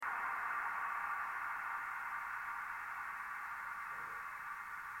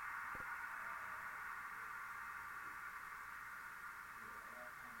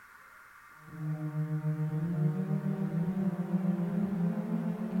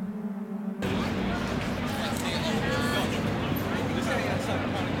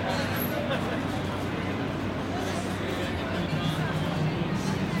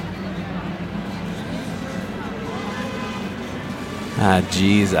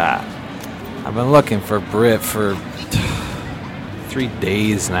Jeez, I've been looking for Britt for 3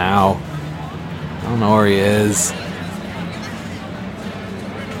 days now. I don't know where he is.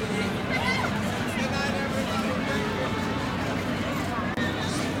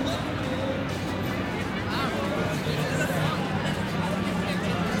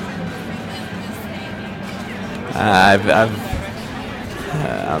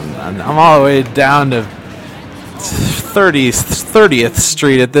 I'm all the way down to 30th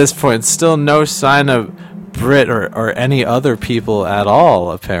Street at this point. Still no sign of Britt or any other people at all,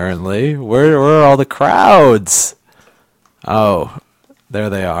 apparently. Where are all the crowds? Oh, there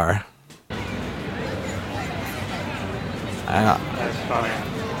they are. That's funny.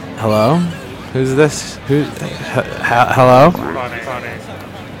 Hello? Who's this? Hello? Funny.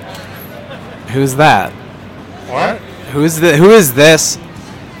 Who's that? What? Who is this?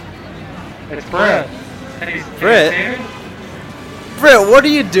 It's Britt. Britt? Britt, what are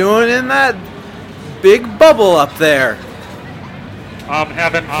you doing in that big bubble up there? I'm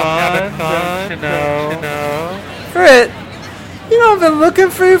having fun. You know. Britt, you know I've been looking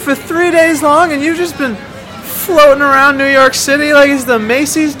for you for 3 days long, and you've just been floating around New York City like it's the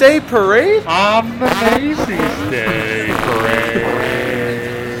Macy's Day Parade? I'm the Macy's Day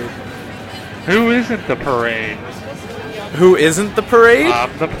Parade. Who isn't the parade? Who isn't the parade?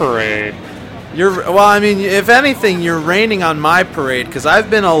 I'm the parade. If anything, you're raining on my parade, because I've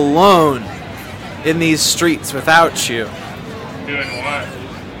been alone in these streets without you. Doing what?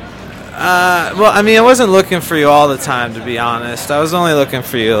 I wasn't looking for you all the time, to be honest. I was only looking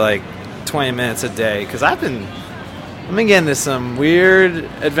for you like 20 minutes a day, because I've been getting into some weird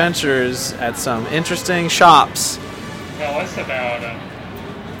adventures at some interesting shops. Tell us about them.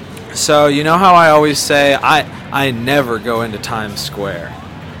 So, you know how I always say I never go into Times Square.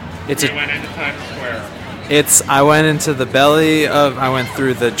 We went into Times Square. I went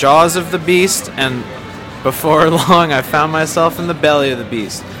through the jaws of the beast, and before long I found myself in the belly of the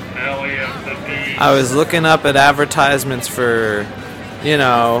beast. Belly of the beast. I was looking up at advertisements for,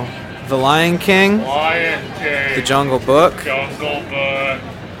 The Lion King, The Jungle Book,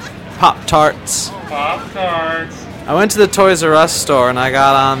 Pop-Tarts. I went to the Toys R Us store and I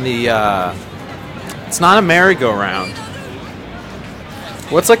got on the, it's not a merry-go-round.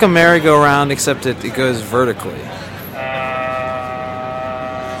 What's like a merry-go-round except it goes vertically?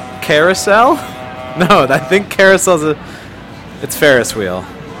 Carousel? No, I think carousel's it's Ferris wheel.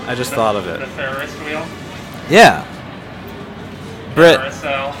 I just thought of it. The Ferris wheel? Yeah. Britt.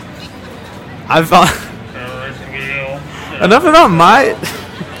 Carousel. Ferris wheel. Enough about my...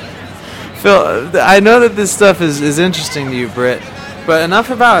 Phil, I know that this stuff is interesting to you, Britt, but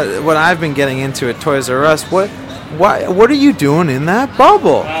enough about what I've been getting into at Toys R Us. What are you doing in that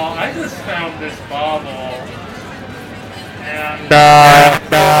bubble? Well, I just found this bubble, and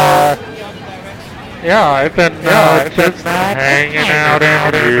I've been just hanging out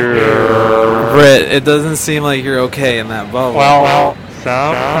in here. Britt, it doesn't seem like you're okay in that bubble. Well,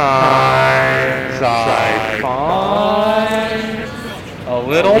 sometimes I find a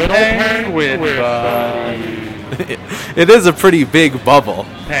little penguin buddy. It is a pretty big bubble.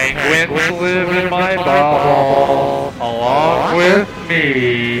 Penguins live in my bubble along with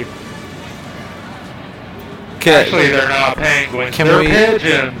me. Actually, they're not penguins. They're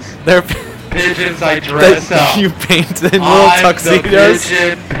pigeons. They're pigeons I dress up. You paint in little tuxedos? I'm the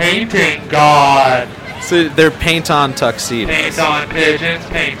pigeon painting god. So they're paint-on tuxedos. Paint on pigeons,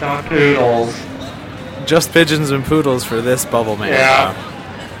 paint on poodles. Just pigeons and poodles for this bubble man. Yeah.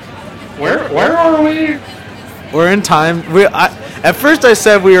 Where are we? We're in time. At first I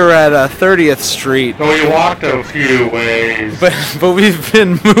said we were at 30th Street. So we walked a few ways. But we've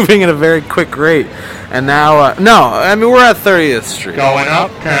been moving at a very quick rate. And now, we're at 30th Street. Going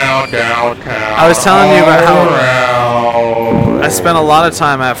uptown, downtown. I was telling you about how I spent a lot of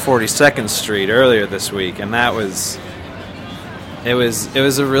time at 42nd Street earlier this week, and it was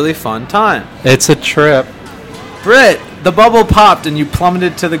a really fun time. It's a trip. Britt, the bubble popped and you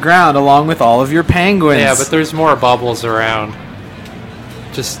plummeted to the ground along with all of your penguins. Yeah, but there's more bubbles around.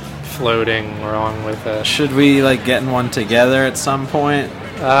 Just floating along with it. Should we get in one together at some point?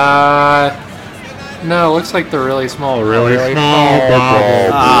 No, it looks like they're really small. Really small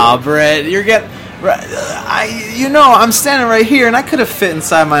bubbles. Aw, Britt, you're getting... I'm standing right here, and I could have fit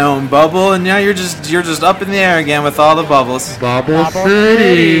inside my own bubble, and now you're just up in the air again with all the bubbles. Bubble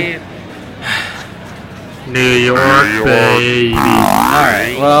City. New York, baby.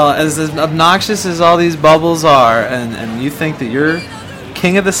 Alright, well, as obnoxious as all these bubbles are, and you think that you're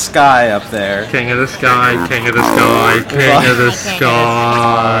king of the sky up there. King of the sky, king of the sky, king of the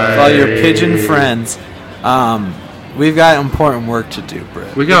sky. With all your pigeon friends. We've got important work to do,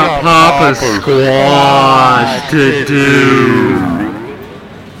 Britt. We got Papa Squash to do.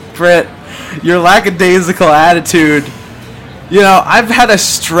 Britt, your lackadaisical attitude. You know, I've had a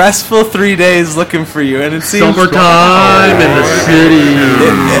stressful 3 days looking for you, and it seems... Summertime in the city.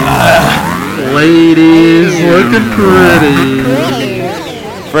 Ladies looking pretty.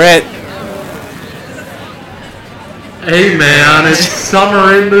 Britt. Hey man, it's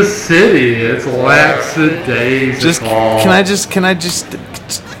summer in the city. It's lackadaisical. Can I just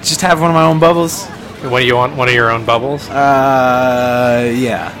have one of my own bubbles? What do you want? One of your own bubbles?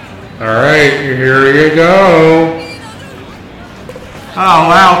 Yeah. Alright, here you go. Oh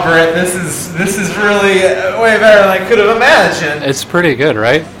wow, Britt, this is really way better than I could have imagined. It's pretty good,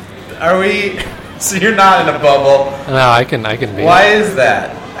 right? Are we? So you're not in a bubble. No, I can be. Why is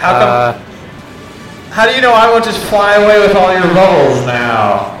that? How come? How do you know I won't just fly away with all your bubbles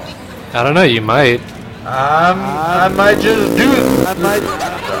now? I don't know. You might. I might just do that.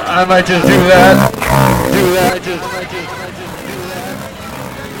 I might just do that.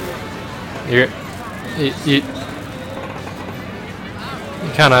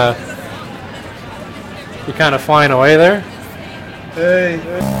 You kind of flying away there. Hey.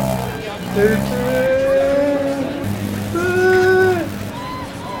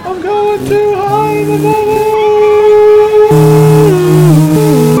 I'm going too high in the bubble.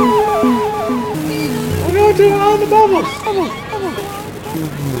 I'm going too high in the bubble.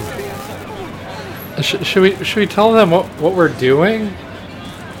 Should we tell them what we're doing?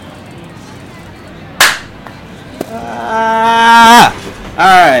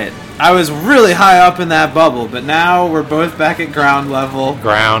 Alright. I was really high up in that bubble, but now we're both back at ground level.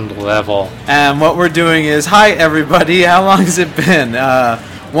 Ground level. And what we're doing is, hi everybody, how long has it been?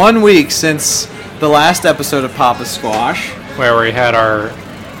 1 week since the last episode of Papa Squash. Where we had our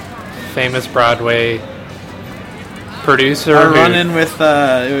famous Broadway producer. Our run-in with,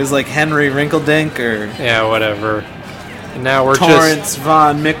 it was like Henry Wrinkledink or... Yeah, whatever. And now we're Torrance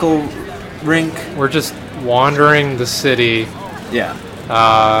Von Mickelrink. We're just wandering the city. Yeah.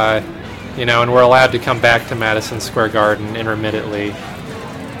 And we're allowed to come back to Madison Square Garden intermittently.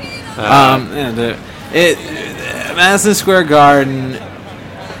 Madison Square Garden,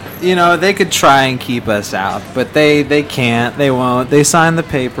 they could try and keep us out, but they can't, they won't. They signed the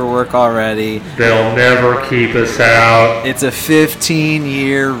paperwork already. They'll never keep us out. It's a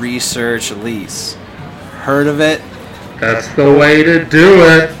 15-year research lease. Heard of it? That's the way to do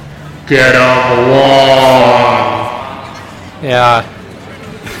it. Get along. Yeah.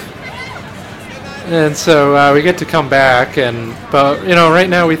 And so we get to come back, but right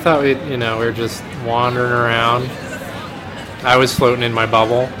now we thought we were just wandering around. I was floating in my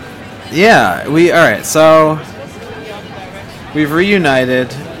bubble. Yeah, all right. So we've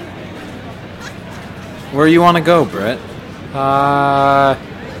reunited. Where you want to go, Britt? Do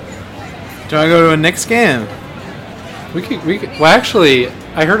I go to a Knicks game? We could. Well, actually,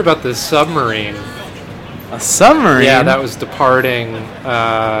 I heard about this submarine. A submarine? Yeah, that was departing.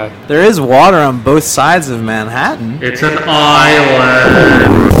 There is water on both sides of Manhattan. It's an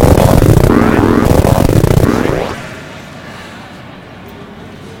island.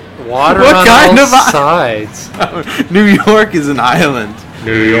 Water what on kind all of sides. New York is an island.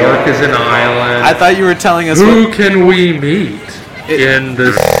 New York is an island. I thought you were telling us. Who can we meet in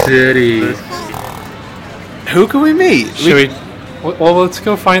the city? Who can we meet? Should we? Well, let's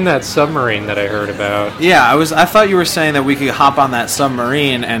go find that submarine that I heard about. Yeah, I thought you were saying that we could hop on that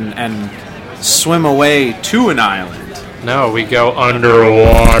submarine and swim away to an island. No, we go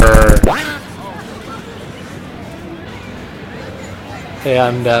underwater.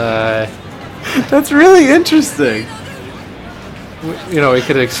 And that's really interesting. We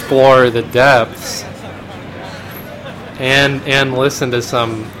could explore the depths and listen to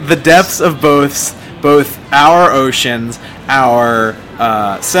the depths of both our oceans, our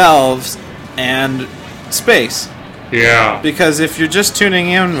selves, and space. Yeah. Because if you're just tuning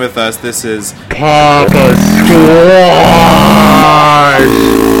in with us, this is Papa Squash,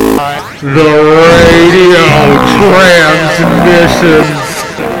 the radio transmissions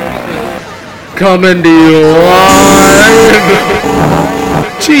coming to you live.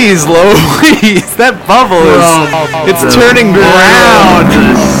 Jeez Louise, that bubble it's turning brown.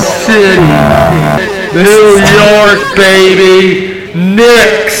 City, New York, baby,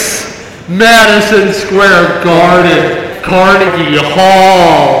 Knicks, Madison Square Garden, Carnegie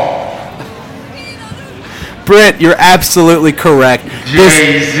Hall. Britt, you're absolutely correct.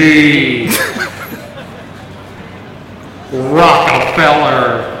 Jay-Z.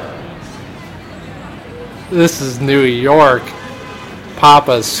 Rockefeller. This is New York.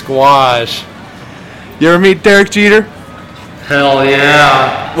 Papa Squash. You ever meet Derek Jeter? Hell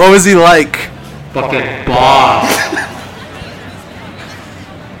yeah. What was he like? Fucking boss.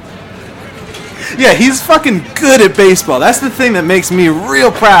 Yeah, he's fucking good at baseball. That's the thing that makes me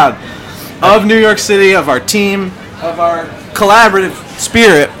real proud of New York City, of our team, of our collaborative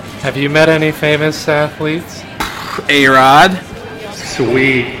spirit. Have you met any famous athletes? A-Rod.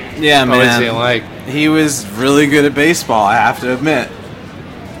 Sweet. Yeah, What is man. he like? He was really good at baseball, I have to admit.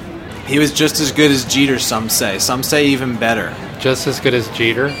 He was just as good as Jeter, some say. Some say even better. Just as good as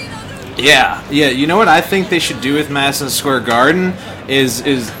Jeter? Yeah. You know what I think they should do with Madison Square Garden is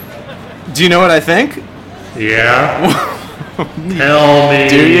do you know what I think? Yeah. Tell me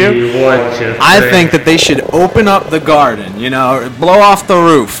Do you? what you think. I think that they should open up the garden, blow off the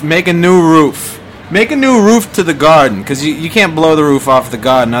roof, make a new roof. Make a new roof to the garden, because you can't blow the roof off the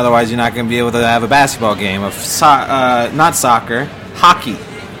garden, otherwise you're not going to be able to have a basketball game of not soccer, hockey.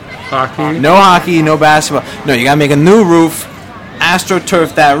 Hockey? No hockey, no basketball. No, you got to make a new roof,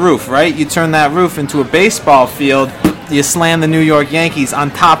 AstroTurf that roof, right? You turn that roof into a baseball field, you slam the New York Yankees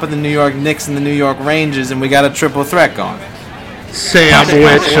on top of the New York Knicks and the New York Rangers, and we got a triple threat going.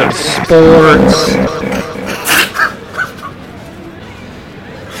 Sandwich of sports.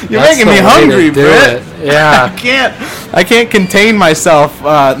 You're That's making me the way hungry, to do Britt. it. Yeah. I can't contain myself.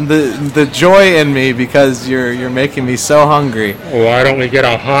 The joy in me because you're making me so hungry. Why don't we get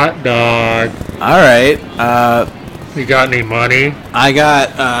a hot dog? All right. You got any money? I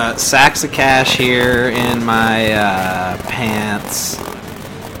got sacks of cash here in my pants.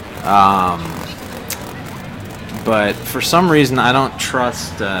 But for some reason, I don't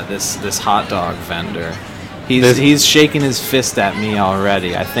trust this hot dog vendor. He's shaking his fist at me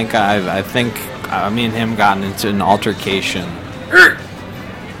already. I think me and him gotten into an altercation. You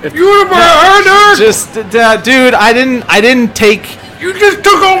wanna buy a hot dog? Just, dude, I didn't take. You just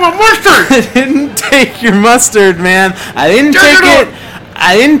took all my mustard! I didn't take your mustard, man. I didn't Take take it it.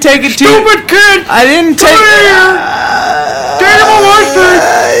 I didn't take it to. Stupid kid! I didn't Come take. here! Take my mustard!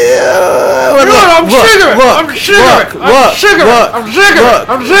 I'm sick of it! I'm sick of it! I'm sick of it! I'm sick of it!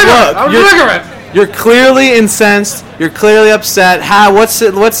 I'm sick of it! I'm sick of it! You're clearly incensed. You're clearly upset. What's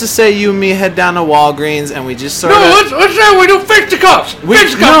to say you and me head down to Walgreens and we just sort No, of. let's say we do fisticuffs!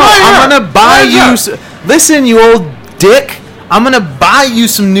 Fisticuffs! No, right I'm here. gonna buy Right you. here. Listen, you old dick. I'm gonna buy you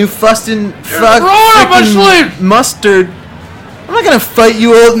some new fucking rolling up my sleeve. mustard. I'm not gonna fight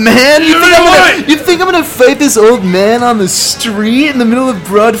you, old man. You think I'm gonna fight this old man on the street in the middle of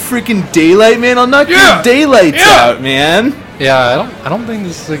broad freaking daylight, man? I'll knock Yeah. your daylights Yeah. out, man. Yeah, I don't think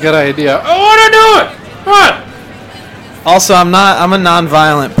this is a good idea. I wanna do it! Come on! Also, I'm a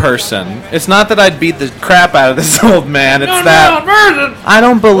non-violent person. It's not that I'd beat the crap out of this old man. It's No, that person! I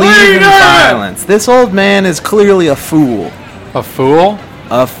don't What are believe you in doing? violence. This old man is clearly a fool. A fool?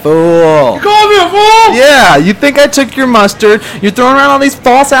 A fool. You call me a fool? Yeah, you think I took your mustard? You're throwing around all these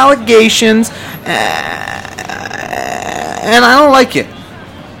false allegations, and I don't like it.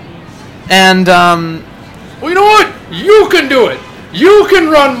 And Well, you know what? You can do it. You can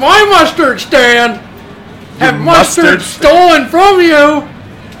run my mustard stand. Have mustard mustard stolen from you.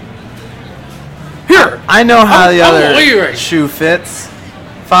 Here. I know how the I'm other leaving. shoe fits.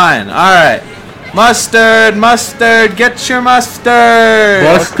 Fine. All right. Mustard, get your mustard.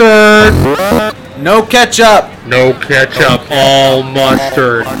 Mustard. No ketchup. No ketchup. All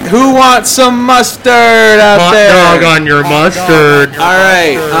mustard. Who wants some mustard out Hot there? dog on your mustard. All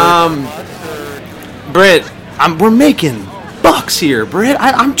right, Britt, we're making bucks here, Britt.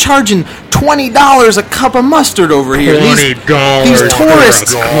 I'm charging $20 a cup of mustard over here. $20 These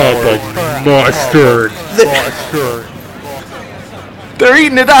tourists, for a cup of mustard. they're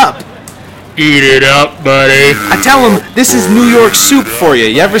eating it up. Eat it up, buddy. I tell them this is New York soup for you.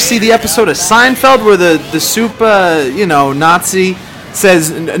 You ever see the episode of Seinfeld where the soup, Nazi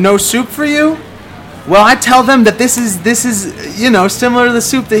says no soup for you? Well, I tell them that this is similar to the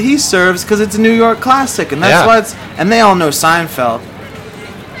soup that he serves because it's a New York classic, and that's why it's. And they all know Seinfeld.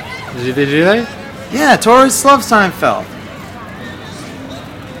 Did they? Yeah, tourists love Seinfeld.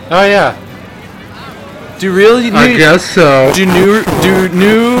 Oh, yeah. Do I guess so. Do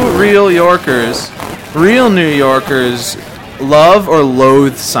real New Yorkers, love or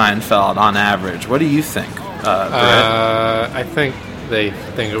loathe Seinfeld on average? What do you think, Britt? I think they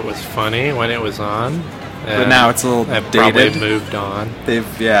think it was funny when it was on. But now it's a little They've dated. probably moved on.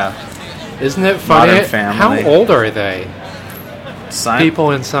 Isn't it funny? Modern Family. How old are they?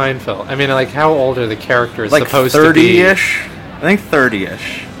 People in Seinfeld. I mean, like, how old are the characters like supposed to be? 30-ish. I think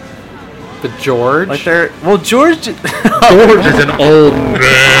 30-ish. The George? Like they're George. George is an old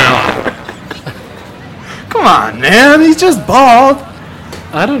man. Come on, man. He's just bald.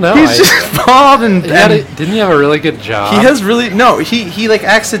 I don't know. He's just bald and didn't he have a really good job? He has really He like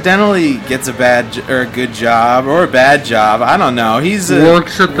accidentally gets a bad or a good job or a bad job. I don't know.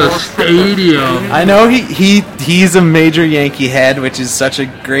 Works at the stadium. I know he's a major Yankee head, which is such a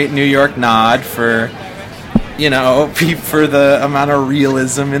great New York nod for for the amount of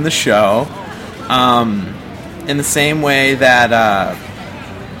realism in the show. In the same way that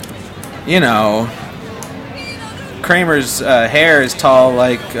Kramer's hair is tall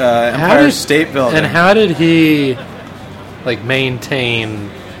like Empire State Building. And how did he maintain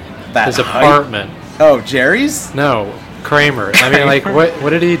his apartment? Oh, Jerry's? No, Kramer. I mean,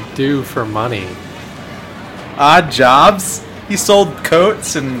 what did he do for money? Odd jobs. He sold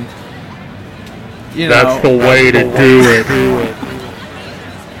coats and That's the way to do it.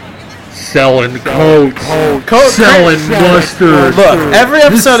 Selling coats, selling mustard. Look, every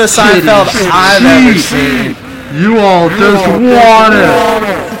episode of Seinfeld I've ever seen. You all just want it.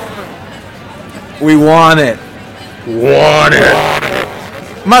 We want it. Want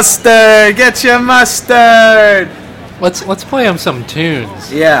it. Mustard, get your mustard. Let's play him some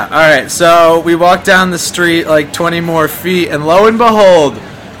tunes. Yeah, all right. So we walk down the street like 20 more feet, and lo and behold,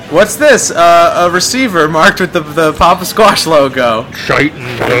 what's this? A receiver marked with the Papa Squash logo.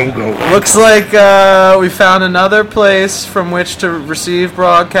 Chitin logo. Looks like we found another place from which to receive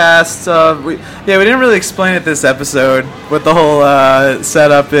broadcasts. We didn't really explain it this episode what the whole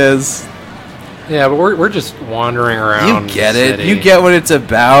setup is. Yeah, but we're just wandering around. You get it. City. You get what it's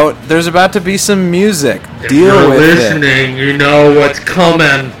about. There's about to be some music. If Deal you're with listening, you know what's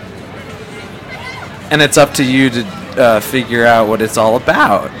coming. And it's up to you to figure out what it's all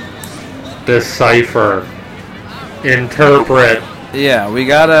about. Decipher. Interpret. Yeah, we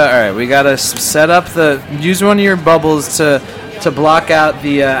gotta set up use one of your bubbles to block out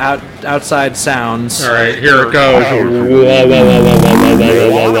the outside sounds. All right, here it goes.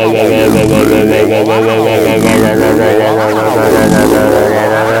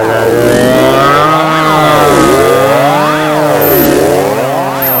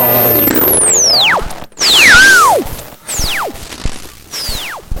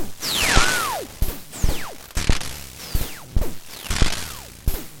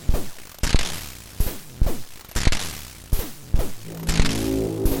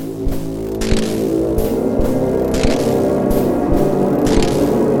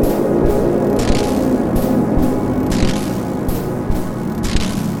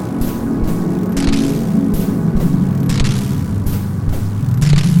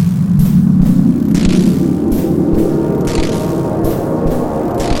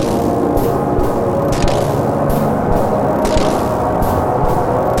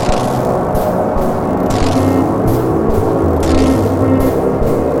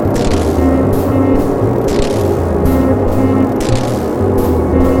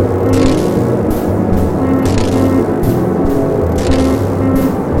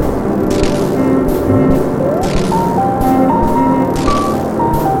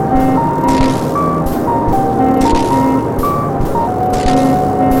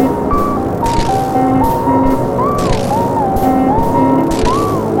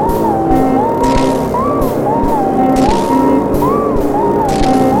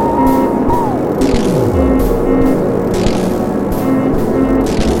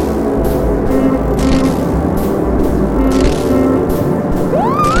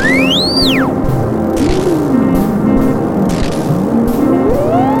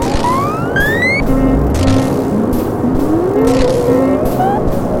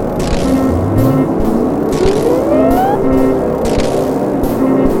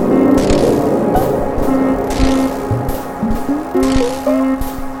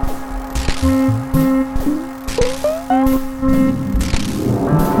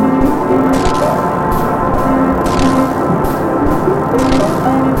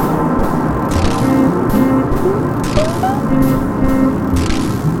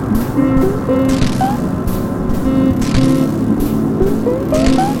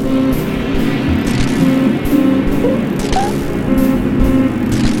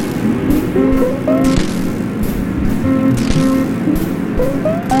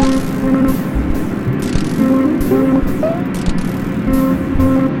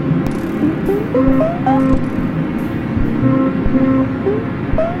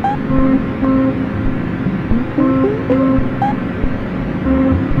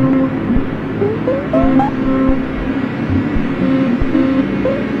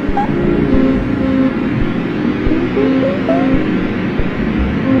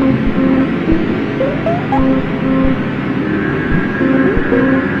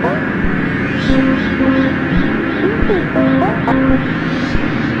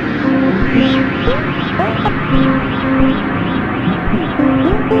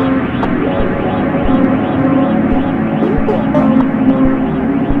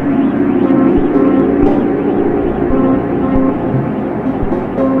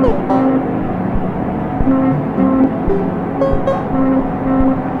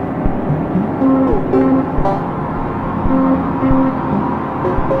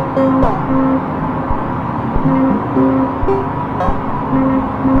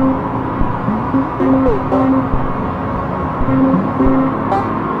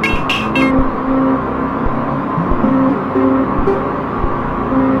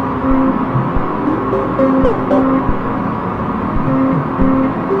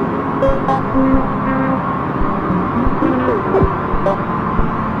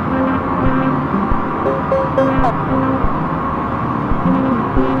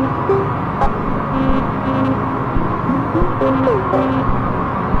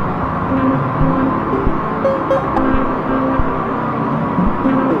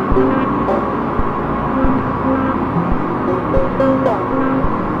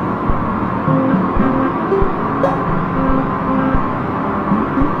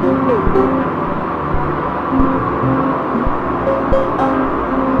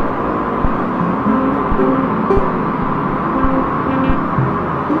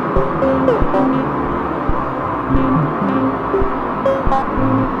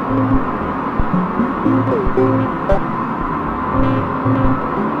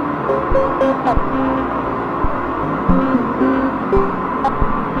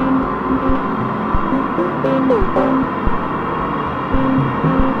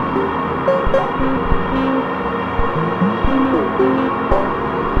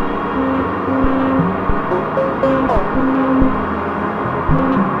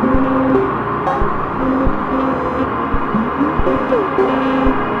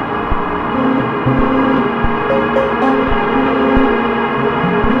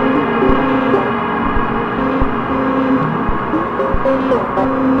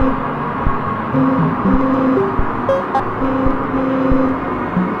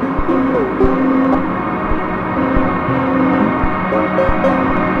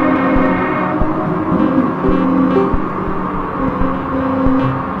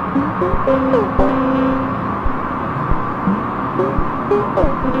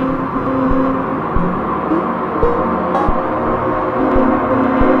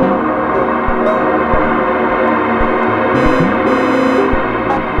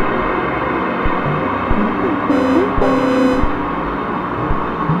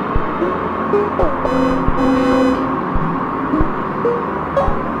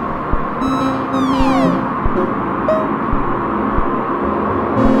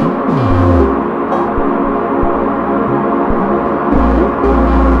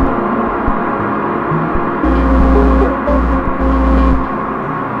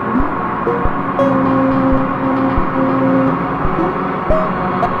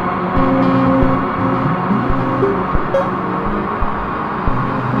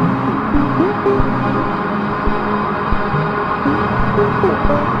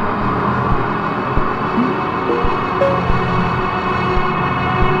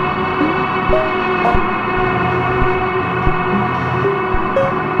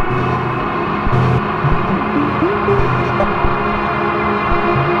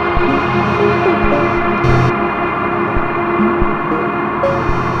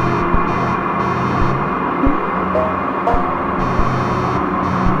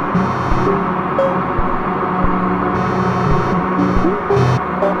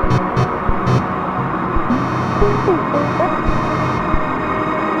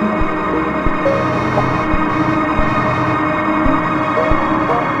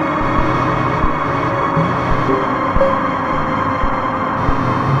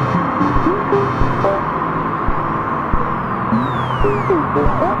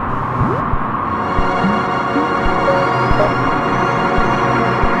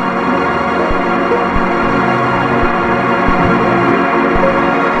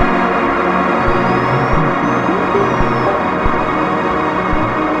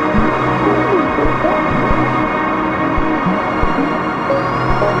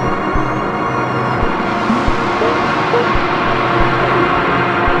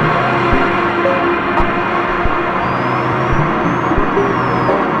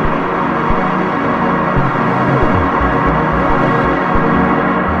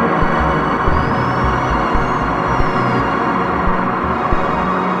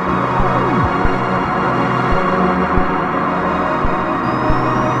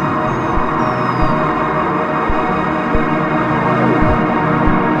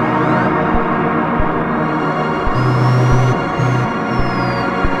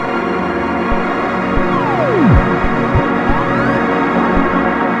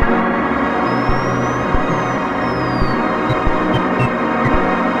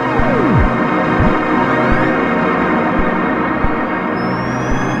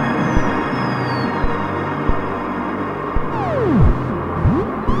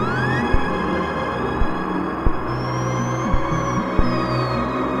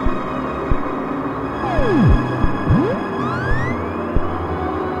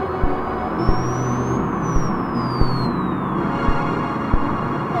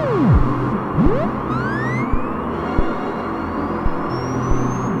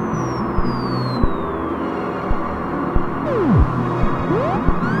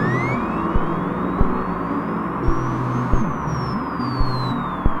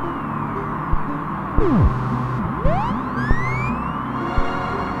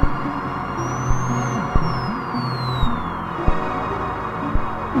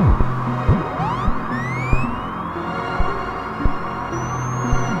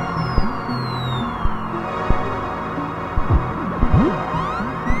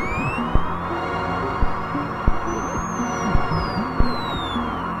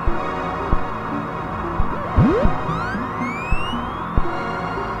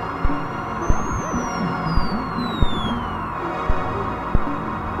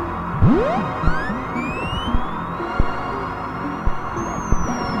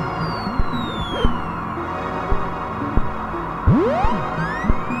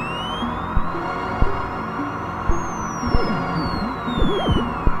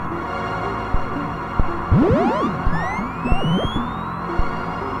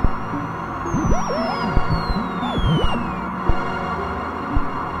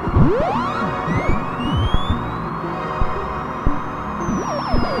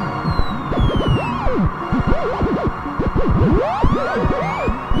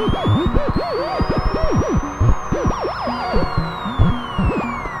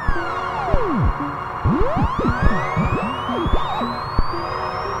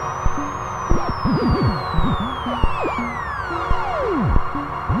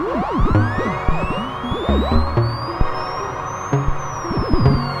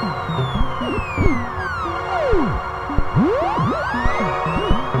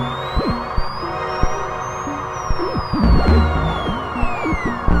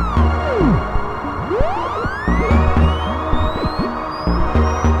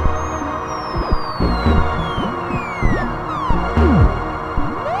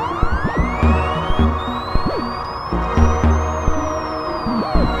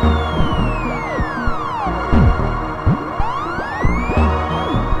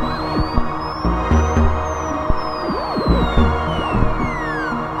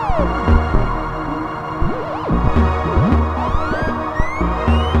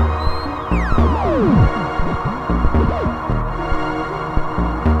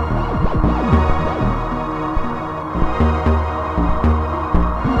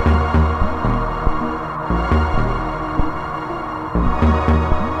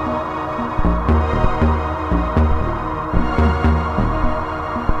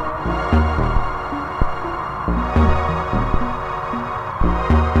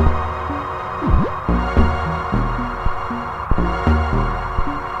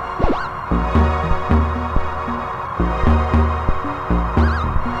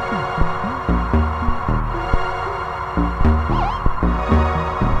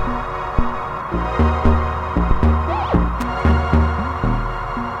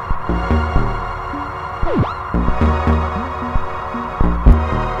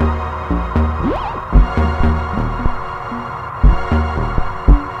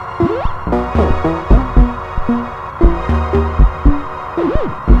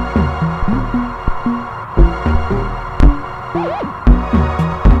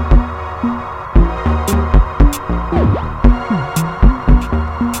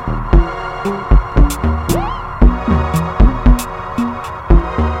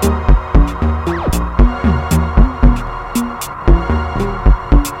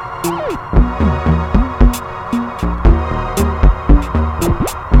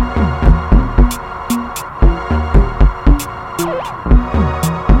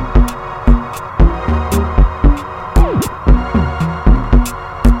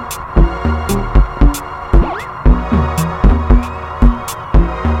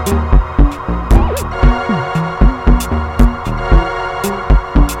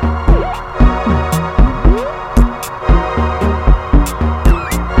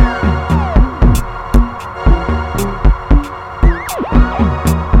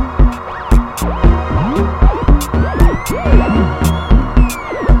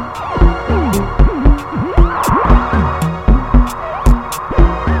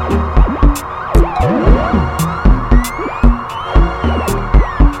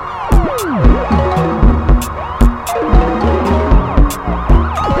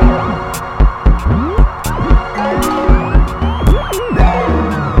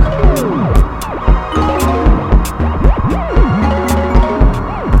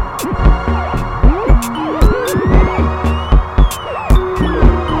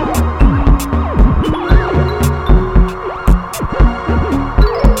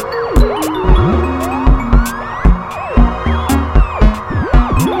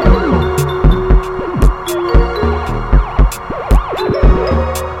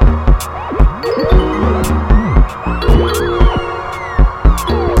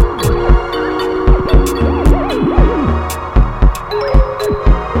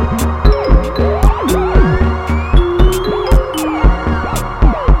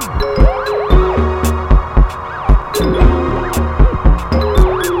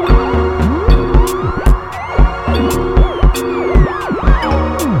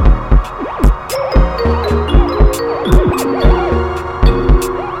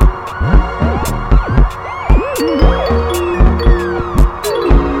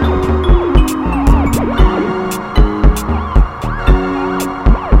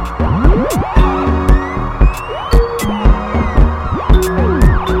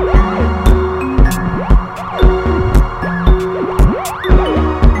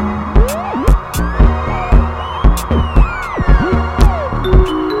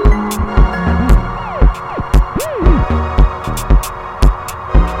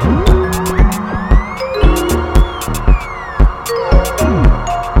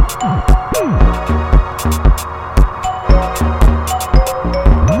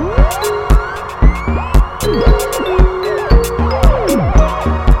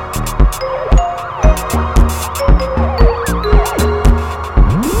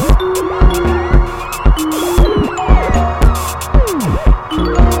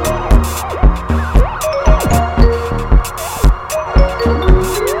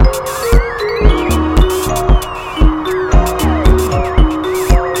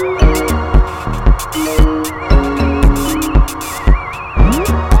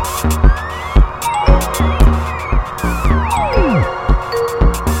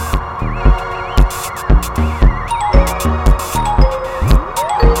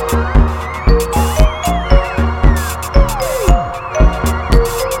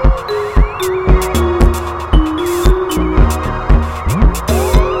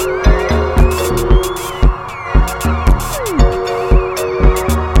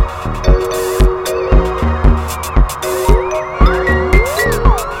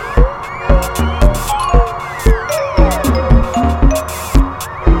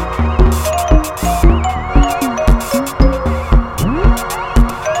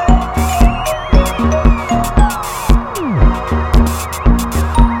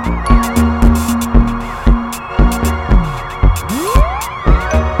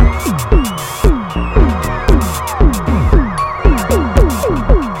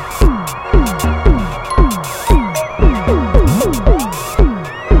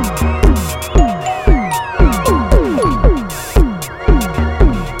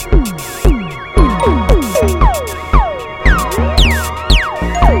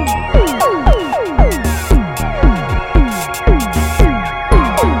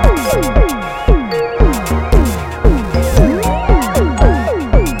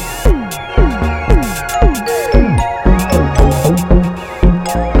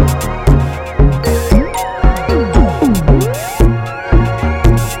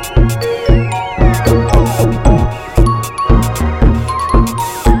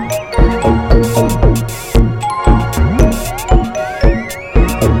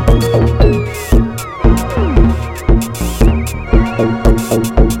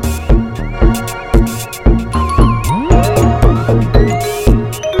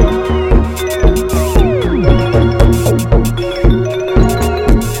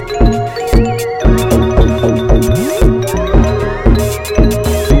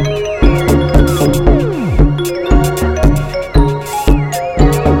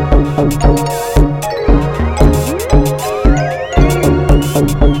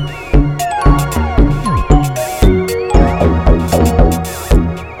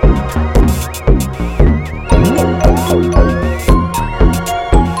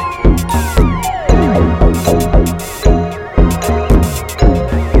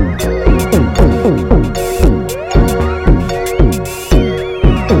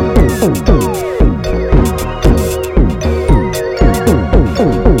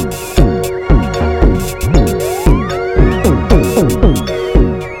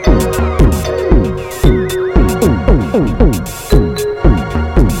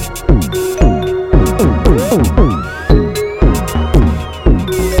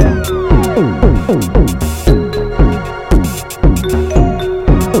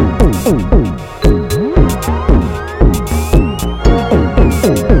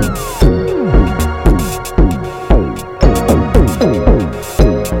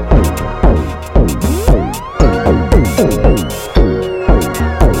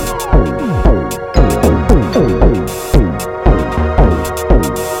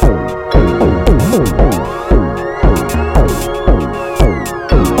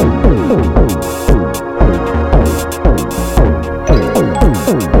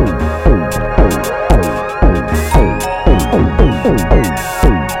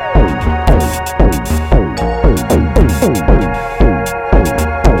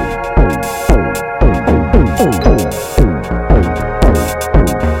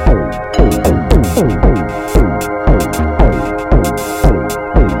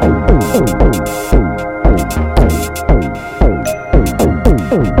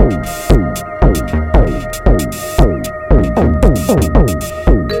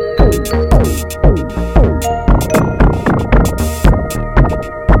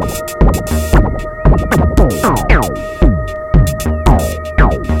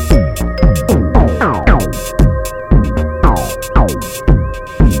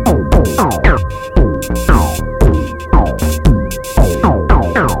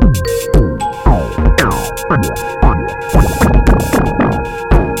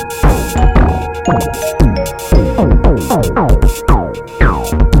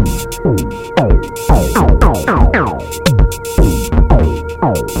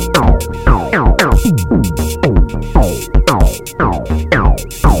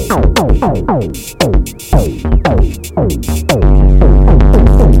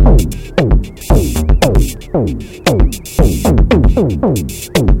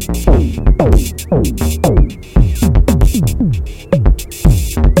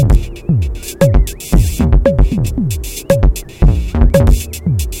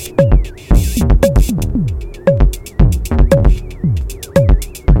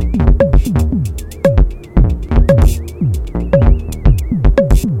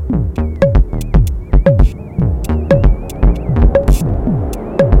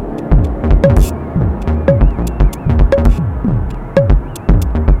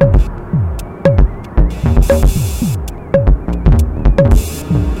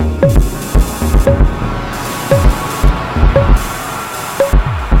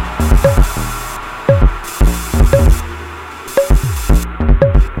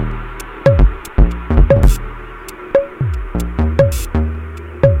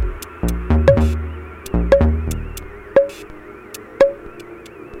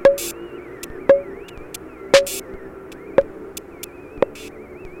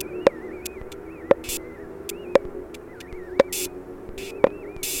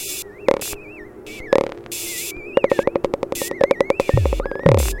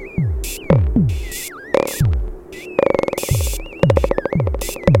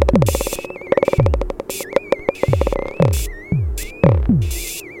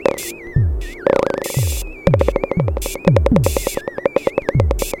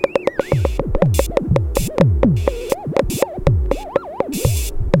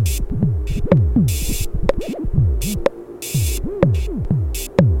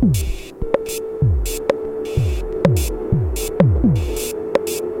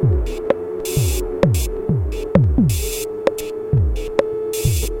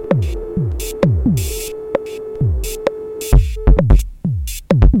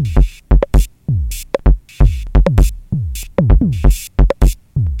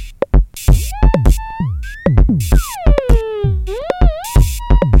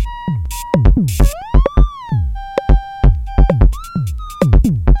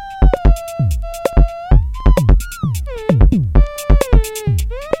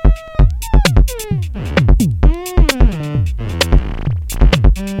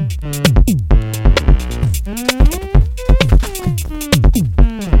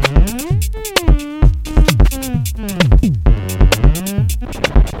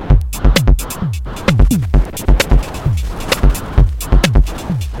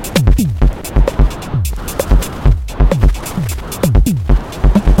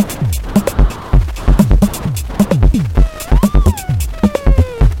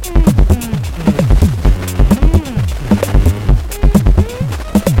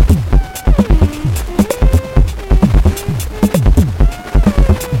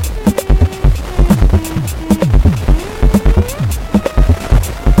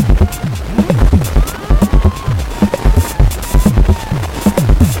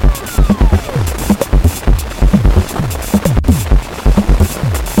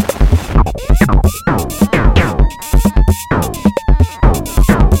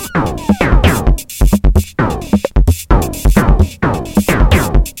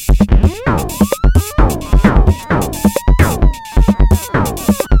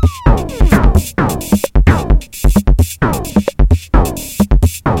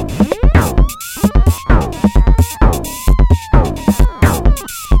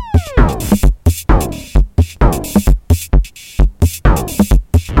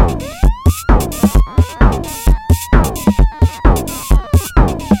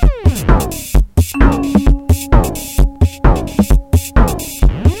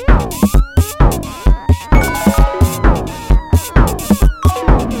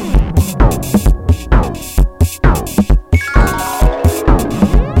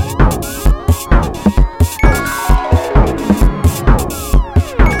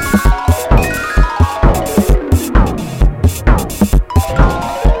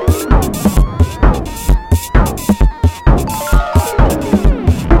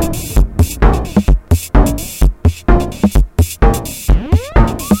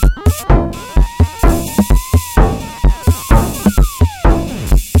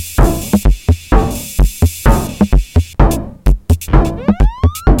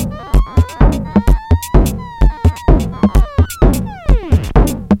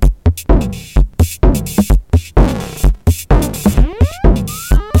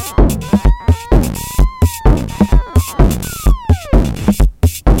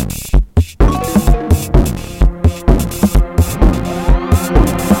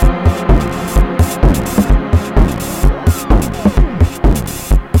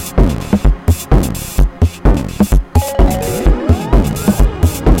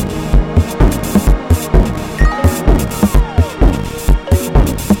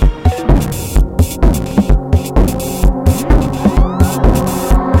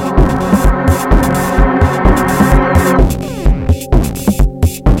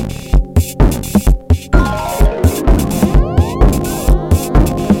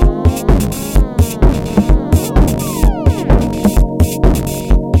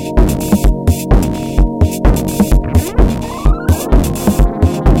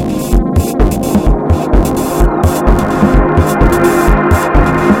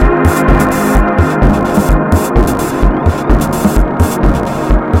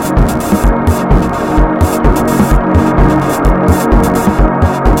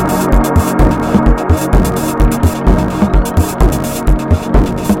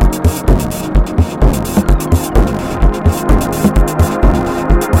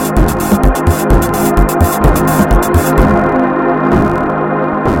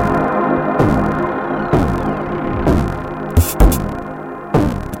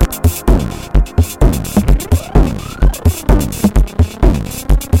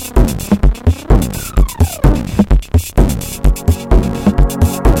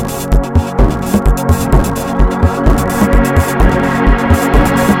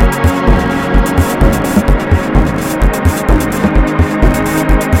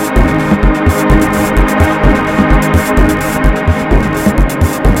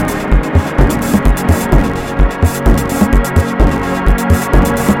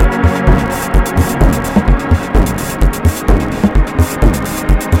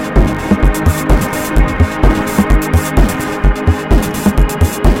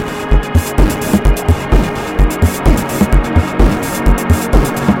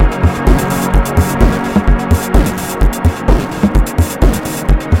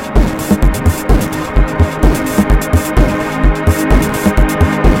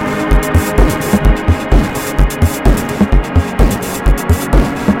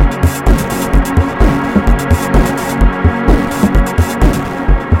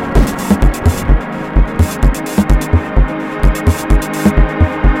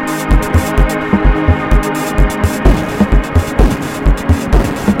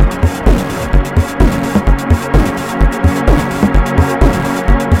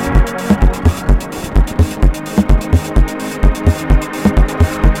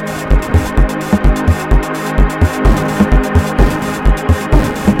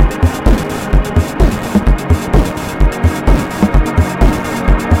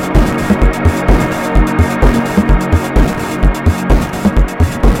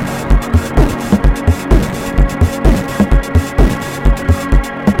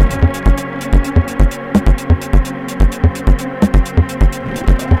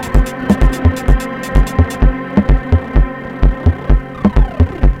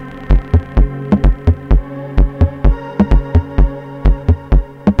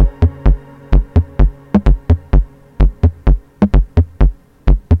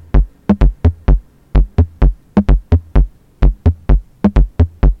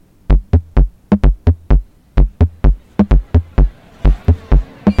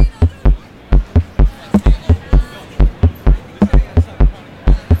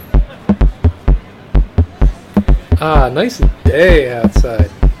 Nice day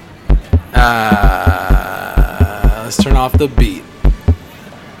outside. Let's turn off the beat.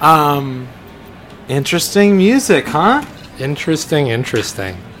 Interesting music, huh?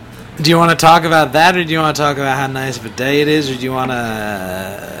 Interesting. Do you want to talk about that, or do you want to talk about how nice of a day it is, or do you want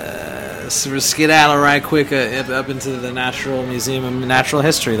to skedaddle right quick up into the Natural Museum of Natural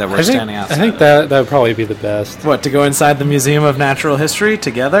History that we're standing outside? I think that would probably be the best. What, to go inside the Museum of Natural History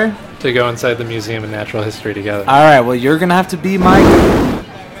together? To go inside the Museum of Natural History together. All right, well, you're going to have to be my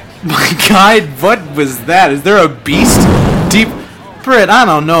guide. What was that? Is there a beast deep... Britt, I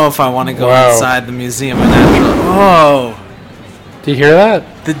don't know if I want to go inside the Museum of Natural... Oh... Do you hear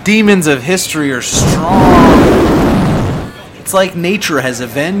that? The demons of history are strong. It's like nature has a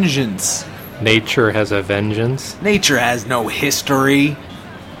vengeance. Nature has a vengeance? Nature has no history.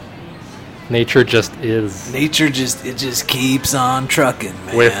 Nature just is. Nature just keeps on trucking,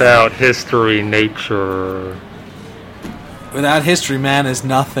 man. Without history, nature. Without history, man is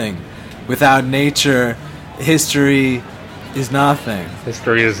nothing. Without nature, history is nothing.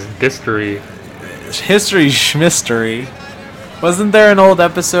 History is history. History's schmistery. Wasn't there an old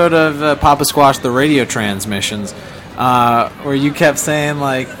episode of Papa Squash, the radio transmissions, where you kept saying,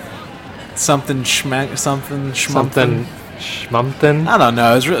 like, something schmumpton? I don't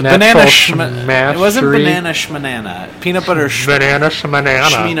know. It was banana It wasn't banana schmanana. Peanut butter banana schmanana.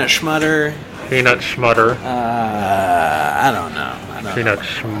 Schmeena schmutter. Peanut schmutter. I don't know. Peanut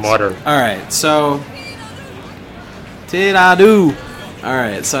schmutter. All right, so... Did-I-do?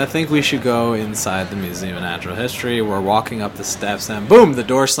 Alright, so I think we should go inside the Museum of Natural History. We're walking up the steps, and boom, the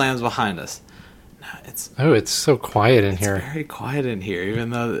door slams behind us. It's so quiet in here. It's very quiet in here,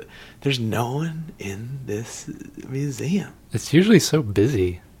 even though there's no one in this museum. It's usually so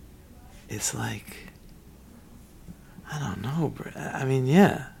busy. It's like... I don't know, I mean,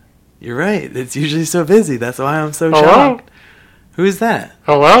 yeah. You're right. It's usually so busy. That's why I'm so shocked. Who's that?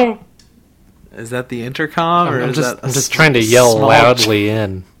 Hello? Is that the intercom, or I'm just trying to yell loudly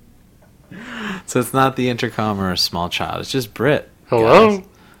in. So it's not the intercom or a small child. It's just Britt. Hello. Guys.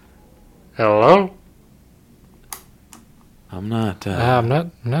 Hello. I'm not. I'm not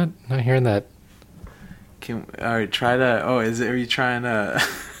hearing that. All right, try to. Oh, are you trying to?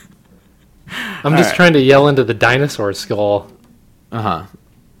 I'm just trying to yell into the dinosaur skull.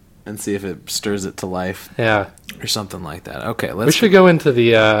 And see if it stirs it to life. Yeah. Or something like that. Okay, we should go into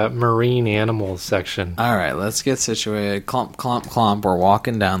the marine animals section. All right, let's get situated. Clump, clump, clump. We're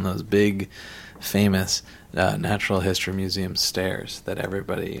walking down those big, famous Natural History Museum stairs that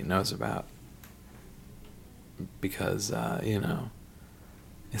everybody knows about. Because,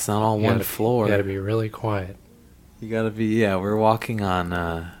 it's not all one floor. You gotta be really quiet. You gotta be, we're walking on,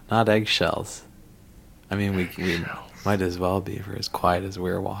 not eggshells. I mean, we might as well be for as quiet as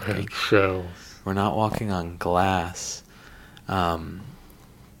we're walking. Eggshells. We're not walking on glass. But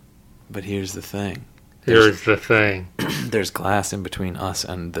here's the thing. There's glass in between us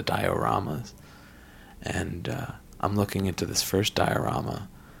and the dioramas. And I'm looking into this first diorama.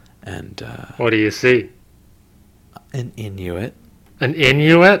 And what do you see? An Inuit. An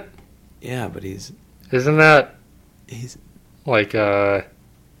Inuit? Yeah, but he's... Isn't that... He's... Like, Boop.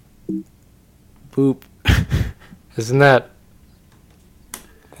 Isn't that...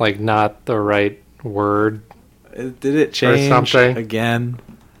 Like, not the right word? Did it change or something? Again?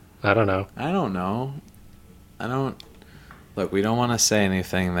 I don't know. Look, we don't want to say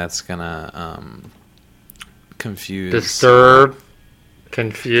anything that's gonna confuse, disturb,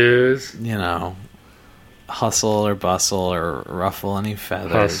 confuse, hustle or bustle or ruffle any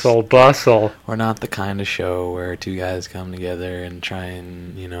feathers. Hustle, bustle. We're not the kind of show where two guys come together and try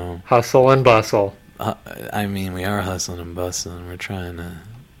and hustle and bustle. I mean, we are hustling and bustling. We're trying to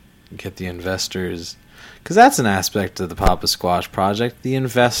get the investors, because that's an aspect of the Papa Squash project, the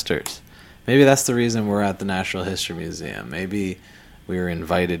investors. Maybe that's the reason we're at the Natural History Museum. Maybe we were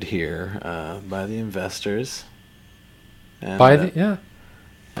invited here by the investors. And,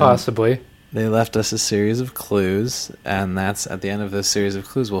 possibly. They left us a series of clues, and that's at the end of this series of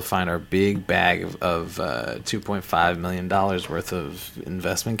clues, we'll find our big bag of $2.5 million worth of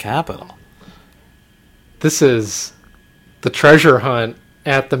investment capital. This is the treasure hunt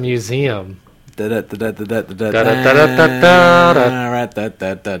at the museum. All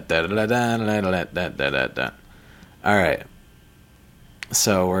right.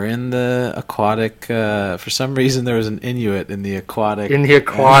 So we're in the aquatic. For some reason, there was an Inuit in the aquatic. In the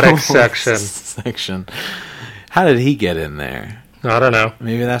aquatic section. How did he get in there? I don't know.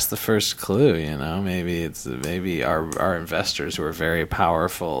 Maybe that's the first clue. Maybe our investors who are very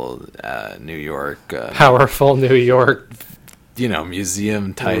powerful. New York. Powerful New York.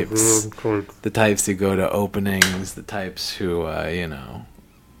 museum types, the types who go to openings, the types who,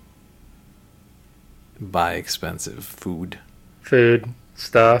 buy expensive food. Food,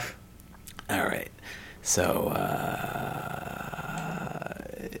 stuff. All right. So,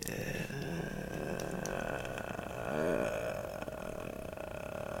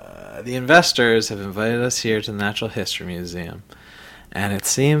 the investors have invited us here to the Natural History Museum, and it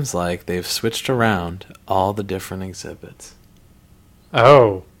seems like they've switched around all the different exhibits.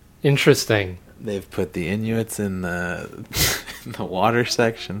 Oh, interesting. They've put the Inuits in the in the water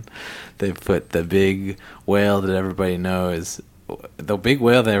section. They've put the big whale that everybody knows. The big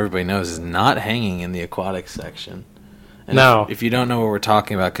whale that everybody knows is not hanging in the aquatic section. And no. If you don't know what we're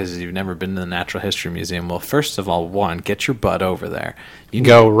talking about because you've never been to the Natural History Museum, well, first of all, one, get your butt over there. You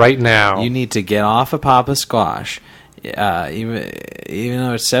go right now. You need to get off of Papa Squash. Even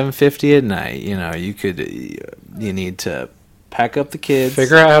though it's 7:50 at night, you need to pack up the kids.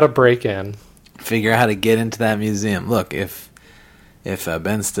 Figure out how to break in. Figure out how to get into that museum. Look, if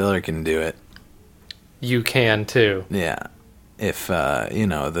Ben Stiller can do it, you can too. Yeah. If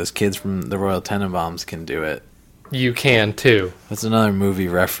those kids from the Royal Tenenbaums can do it, you can too. That's another movie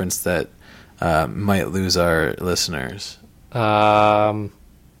reference that might lose our listeners.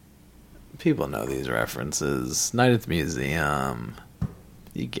 People know these references. Night at the Museum.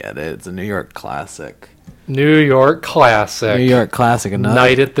 You get it. It's a New York classic. New York classic. New York classic. Another,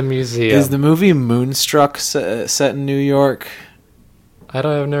 Night at the Museum. Is the movie Moonstruck set in New York?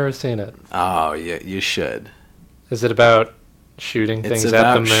 I've never seen it. Oh, you should. Is it about shooting things at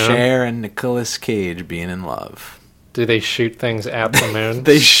the moon? It's about Cher and Nicolas Cage being in love. Do they shoot things at the moon?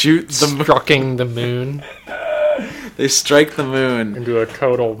 They shoot the Strucking the moon. They strike the moon. And do a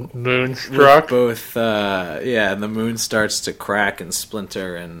total moonstruck. Both, and the moon starts to crack and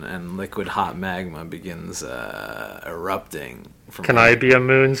splinter, and liquid hot magma begins erupting. Can I be a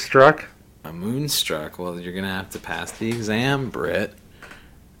moonstruck? A moonstruck? Well, you're going to have to pass the exam, Britt.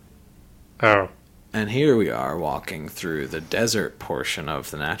 Oh. And here we are walking through the desert portion of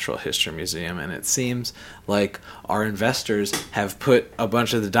the Natural History Museum, and it seems like our investors have put a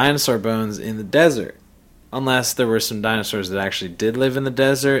bunch of the dinosaur bones in the desert. Unless there were some dinosaurs that actually did live in the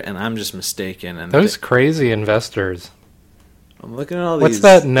desert, and I'm just mistaken. And those crazy investors. I'm looking at all these... What's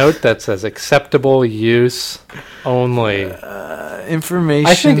that note that says acceptable use only?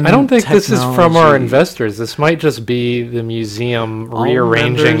 Information. I don't think this is from our investors. This might just be the museum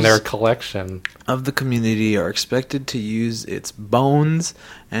rearranging their collection. Of the community are expected to use its bones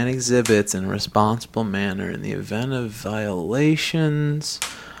and exhibits in a responsible manner in the event of violations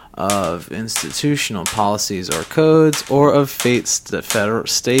of institutional policies or codes, or of state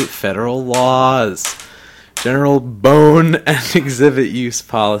federal laws. General bone and exhibit use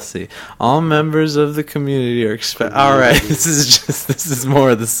policy. All members of the community are all right. This is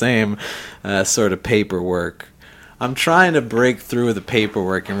more of the same sort of paperwork. I'm trying to break through the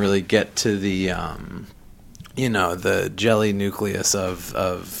paperwork and really get to the the jelly nucleus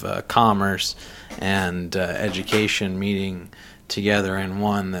of commerce and education meeting together in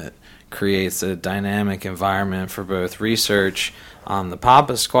one that creates a dynamic environment for both research on the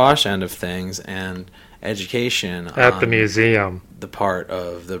Papa Squash end of things and education at the museum, the part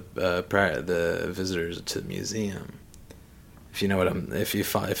of the visitors to the museum. If you know what if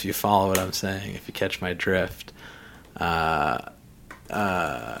you follow what I'm saying, if you catch my drift,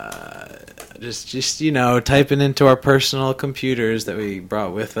 just typing into our personal computers that we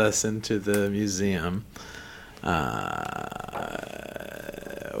brought with us into the museum.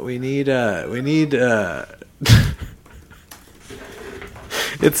 We need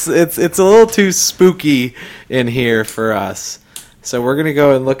It's a little too spooky in here for us, so we're gonna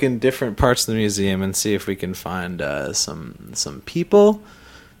go and look in different parts of the museum and see if we can find some people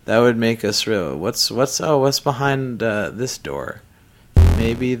that would make us real. What's behind this door?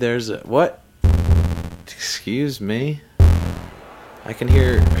 Maybe there's a what? Excuse me. I can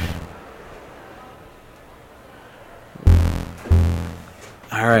hear.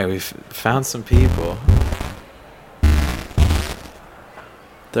 All right, we've found some people.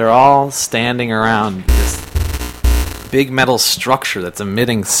 They're all standing around this big metal structure that's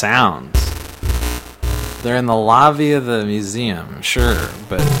emitting sounds. They're in the lobby of the museum, sure,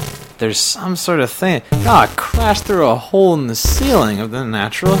 but there's some sort of thing. God, crashed through a hole in the ceiling of the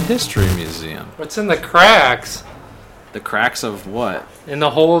Natural History Museum. What's in the cracks? The cracks of what? In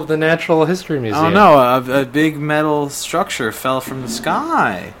the hole of the Natural History Museum. Oh no, a big metal structure fell from the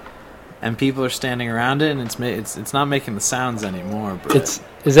sky. And people are standing around it, and it's not making the sounds anymore. But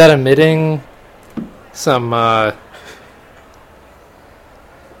is that emitting some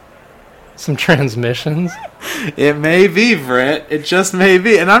Some transmissions? It may be, Britt. It just may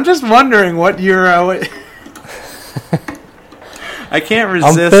be. And I'm just wondering what you're... I can't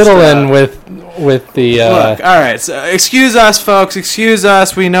resist. I'm fiddling with the... Look, all right. So excuse us, folks. Excuse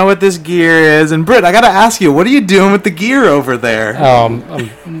us. We know what this gear is. And Britt, I got to ask you, what are you doing with the gear over there?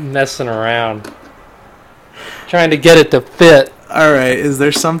 I'm messing around. Trying to get it to fit. All right. Is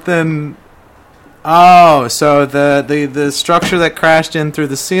there something... Oh, so the structure that crashed in through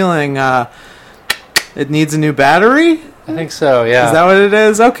the ceiling, it needs a new battery? I think so, yeah. Is that what it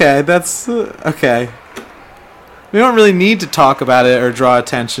is? Okay, that's... okay. We don't really need to talk about it or draw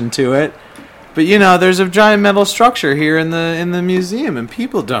attention to it. But, you know, there's a giant metal structure here in the museum, and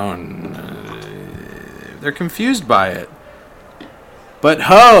people don't... they're confused by it. But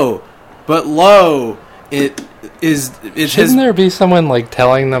lo, it is... Shouldn't there be someone, like,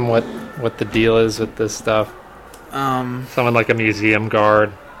 telling them what the deal is with this stuff? Someone like a museum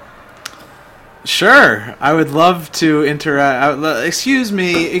guard. Sure, I would love to interact. Excuse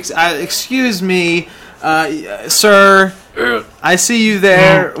me, sir. I see you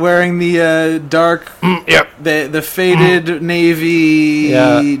there wearing the dark, the faded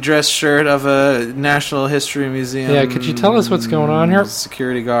navy dress shirt of a National History Museum. Yeah, could you tell us what's going on here?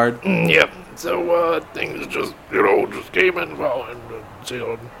 Security guard. Yep. So things just came in and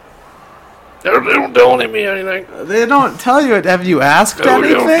sealed. They don't tell me anything. They don't tell you it. Have you asked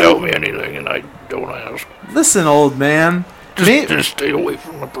anything? They don't tell me anything, and I don't ask. Listen, old man. Just stay away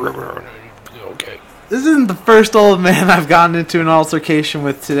from the perimeter, and I'll be okay. This isn't the first old man I've gotten into an altercation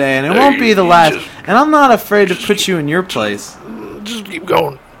with today, and it won't be the last. And I'm not afraid to put you in your place. Just keep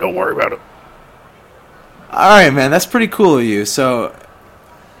going. Don't worry about it. All right, man. That's pretty cool of you. So,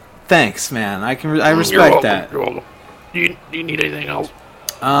 thanks, man. I respect that. You're welcome. Do you need anything else?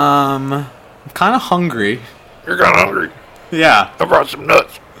 I'm kind of hungry. You're kind of hungry? Yeah. I brought some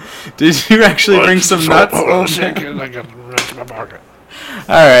nuts. Did you actually bring some nuts? Hold on a second. I got some nuts in my pocket.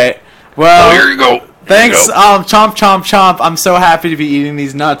 All right. Well, here you go. Thanks. Chomp, chomp, chomp. I'm so happy to be eating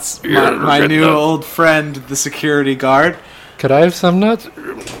these nuts. My new old friend, the security guard. Could I have some nuts?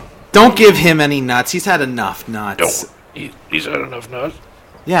 Don't give him any nuts. He's had enough nuts. He's had enough nuts?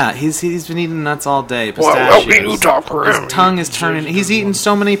 Yeah, he's been eating nuts all day. Well, how can you talk for him? His tongue is turning... He's eaten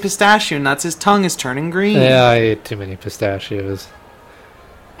so many pistachio nuts, his tongue is turning green. Yeah, I ate too many pistachios.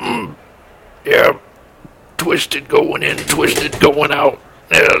 Yeah. Twisted going in, twisted going out.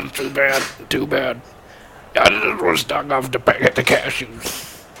 Yeah, too bad. I just was stuck off the packet of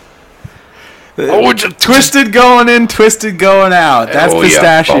cashews. Twisted going in, twisted going out. That's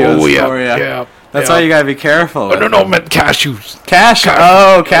pistachios for you. Yeah. That's why you gotta be careful. No, I meant cashews.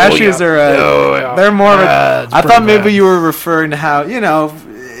 Cashews are. They're more. I thought maybe bad. You were referring to how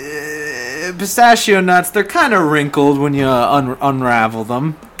pistachio nuts. They're kind of wrinkled when you unravel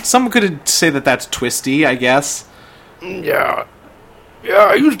them. Some could say that that's twisty. I guess. Yeah.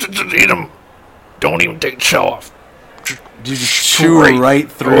 I used to just eat them. Don't even take the shell off. Did you just chew right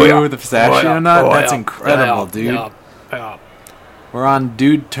through the pistachio nut? That's incredible, dude. Yeah. We're on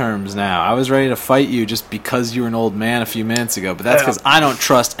dude terms now. I was ready to fight you just because you were an old man a few minutes ago, but that's because I don't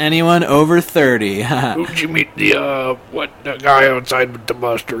trust anyone over 30. Who'd you meet the guy outside with the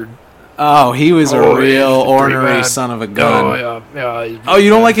mustard? Oh, he was a real ornery son of a gun. Oh, you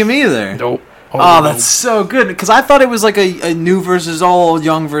don't like him either? Nope. Oh, that's so good. Because I thought it was like a new versus old,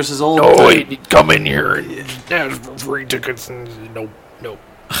 young versus old. No, he'd come in here and ask for free tickets and nope.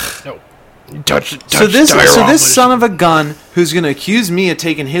 So this son of a gun who's going to accuse me of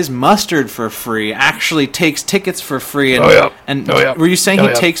taking his mustard for free actually takes tickets for free. And, were you saying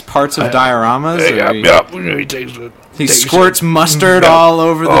he takes parts of dioramas? He takes it. He squirts mustard all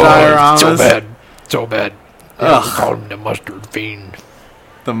over the dioramas? So bad. I call him the mustard fiend.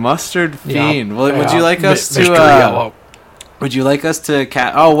 The mustard fiend. Well, would you like us Mr. Yellow. Would you like us to...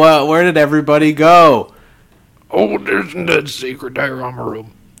 Oh, well, where did everybody go? Oh, there's in the secret diorama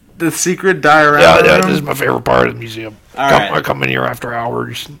room. The secret diorama room? Yeah, this is my favorite part of the museum. I come in here after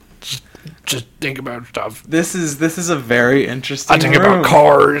hours. Just think about stuff. This is a very interesting I think about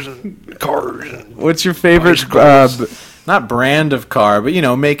cars and what's your favorite not brand of car, but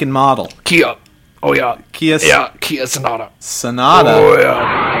make and model? Kia. Oh yeah. Kia Sonata. Sonata. Oh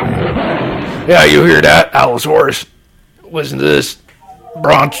yeah. Yeah, you hear that? Allosaurus. Listen to this.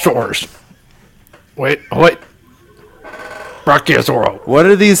 Brontosaurus. Wait. Brachiosaurus. What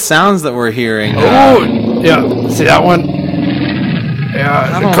are these sounds that we're hearing? Oh, yeah. See that one?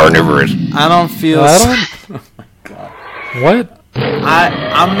 Yeah, the carnivorous. I don't feel... Oh my God. What?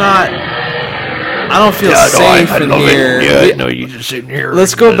 I don't feel safe in here. Yeah, no, you just sitting here.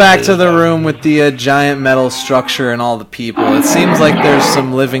 Let's go back to the room with the giant metal structure and all the people. It seems like there's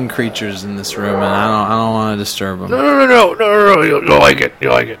some living creatures in this room, and I don't want to disturb them. No. You'll like it. You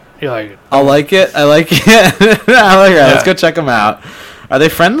like it. I like it. I like it. Let's go check them out. Are they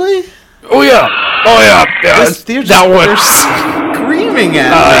friendly? Oh yeah. They're screaming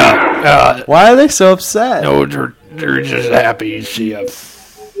at me. Why are they so upset? No, they're just happy to see us.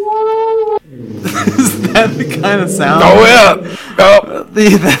 Is that the kind of sound? Oh yeah.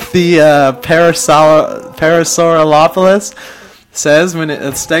 The Parasaurolopolis says when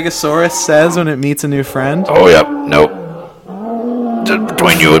a Stegosaurus says when it meets a new friend. Oh yeah. Nope. Just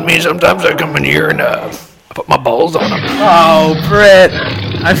between you and me, sometimes I come in here and I put my balls on them. Oh, Britt.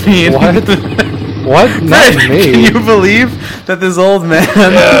 I mean, What? Not me. Can you believe that this old man?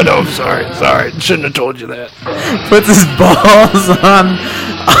 Yeah, no, sorry. Shouldn't have told you that. Puts his balls on.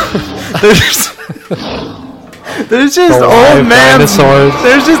 There's just old man dinosaurs.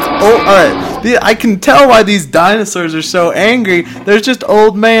 There's just all right. I can tell why these dinosaurs are so angry. There's just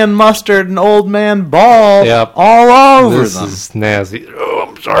old man mustard and old man ball all over this them. This is nasty. Oh,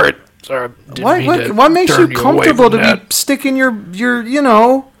 I'm sorry. What makes you comfortable to be sticking your you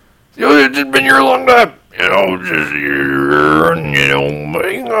know? It's been here a long time. You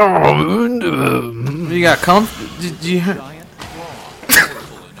got Did you?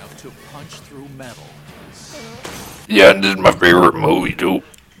 Yeah, this is my favorite movie too.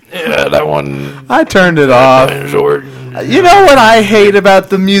 Yeah, that one. I turned it off. Dinosaur. You know what I hate about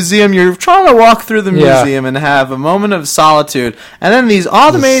the museum? You're trying to walk through the museum and have a moment of solitude, and then these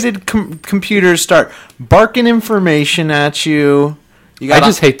automated computers start barking information at you. I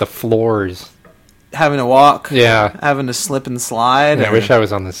just hate the floors. Having to walk. Yeah. Having to slip and slide. Yeah, I wish I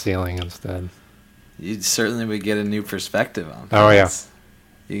was on the ceiling instead. You certainly would get a new perspective on things. Oh, yeah.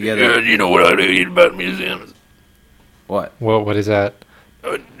 You know what I hate about museums? What? What is that?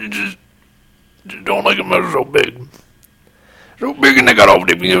 Just don't like them so big. So big and they got all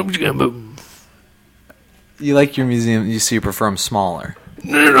the museum. You like your museum, you prefer them smaller.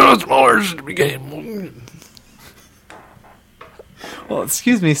 No, smaller is the beginning. Well,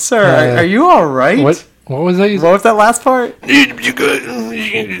 excuse me, sir. Are you all right? What was that? What was that last part? You got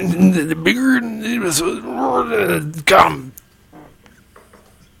the bigger come.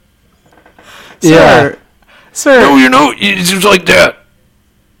 Sir. No, it's just like that.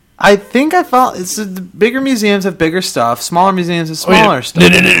 I think I thought the bigger museums have bigger stuff. Smaller museums have smaller stuff.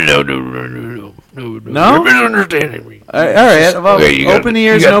 No. No? You're misunderstanding me. All right. Well, okay, open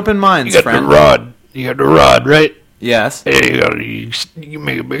ears and open minds, friend. You got the rod, right? Yes. Hey, you can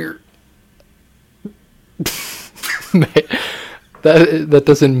make it bigger. That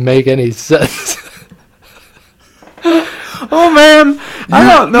doesn't make any sense. Oh man, I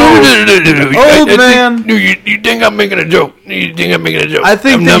don't know. No. Old man. You think I'm making a joke? I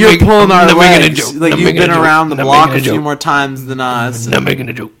think that you're pulling our legs. Like you've been around the block a few more times than us. I'm not making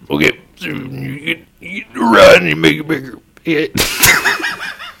a joke. Okay, so you get the rod and you make it bigger. Yeah.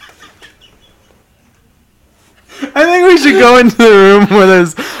 I think we should go into the room where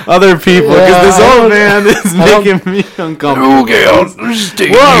there's other people because this old man is making me uncomfortable. Okay, I'll just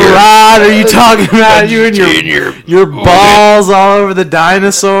take What rod are you talking about? You and your balls all over the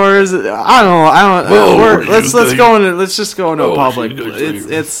dinosaurs. I don't. Let's go into. Let's just go into a public.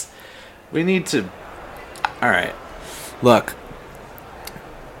 It's. We need to. All right. Look.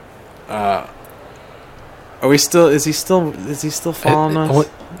 Are we still? Is he still following us?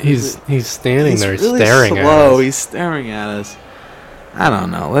 He's standing there really staring at us. He's staring at us. I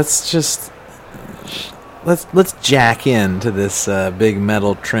don't know. Let's jack into this big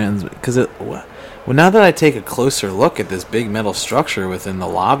metal because now that I take a closer look at this big metal structure within the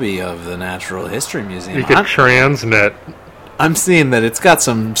lobby of the Natural History Museum, you can transmit. I'm seeing that it's got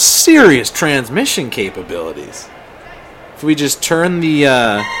some serious transmission capabilities. If we just turn the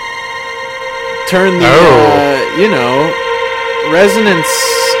resonance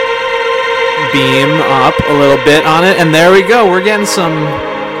beam up a little bit on it, and there we go. We're getting some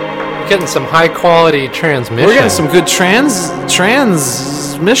high quality transmission. We're getting some good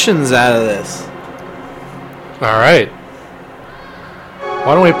transmissions out of this. All right.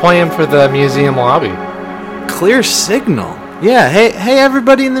 Why don't we play him for the museum lobby? Clear signal. Yeah. Hey,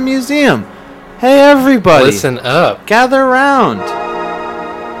 everybody in the museum. Hey, everybody. Listen up. Gather around.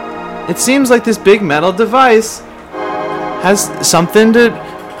 It seems like this big metal device has something to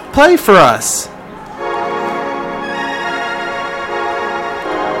play for us.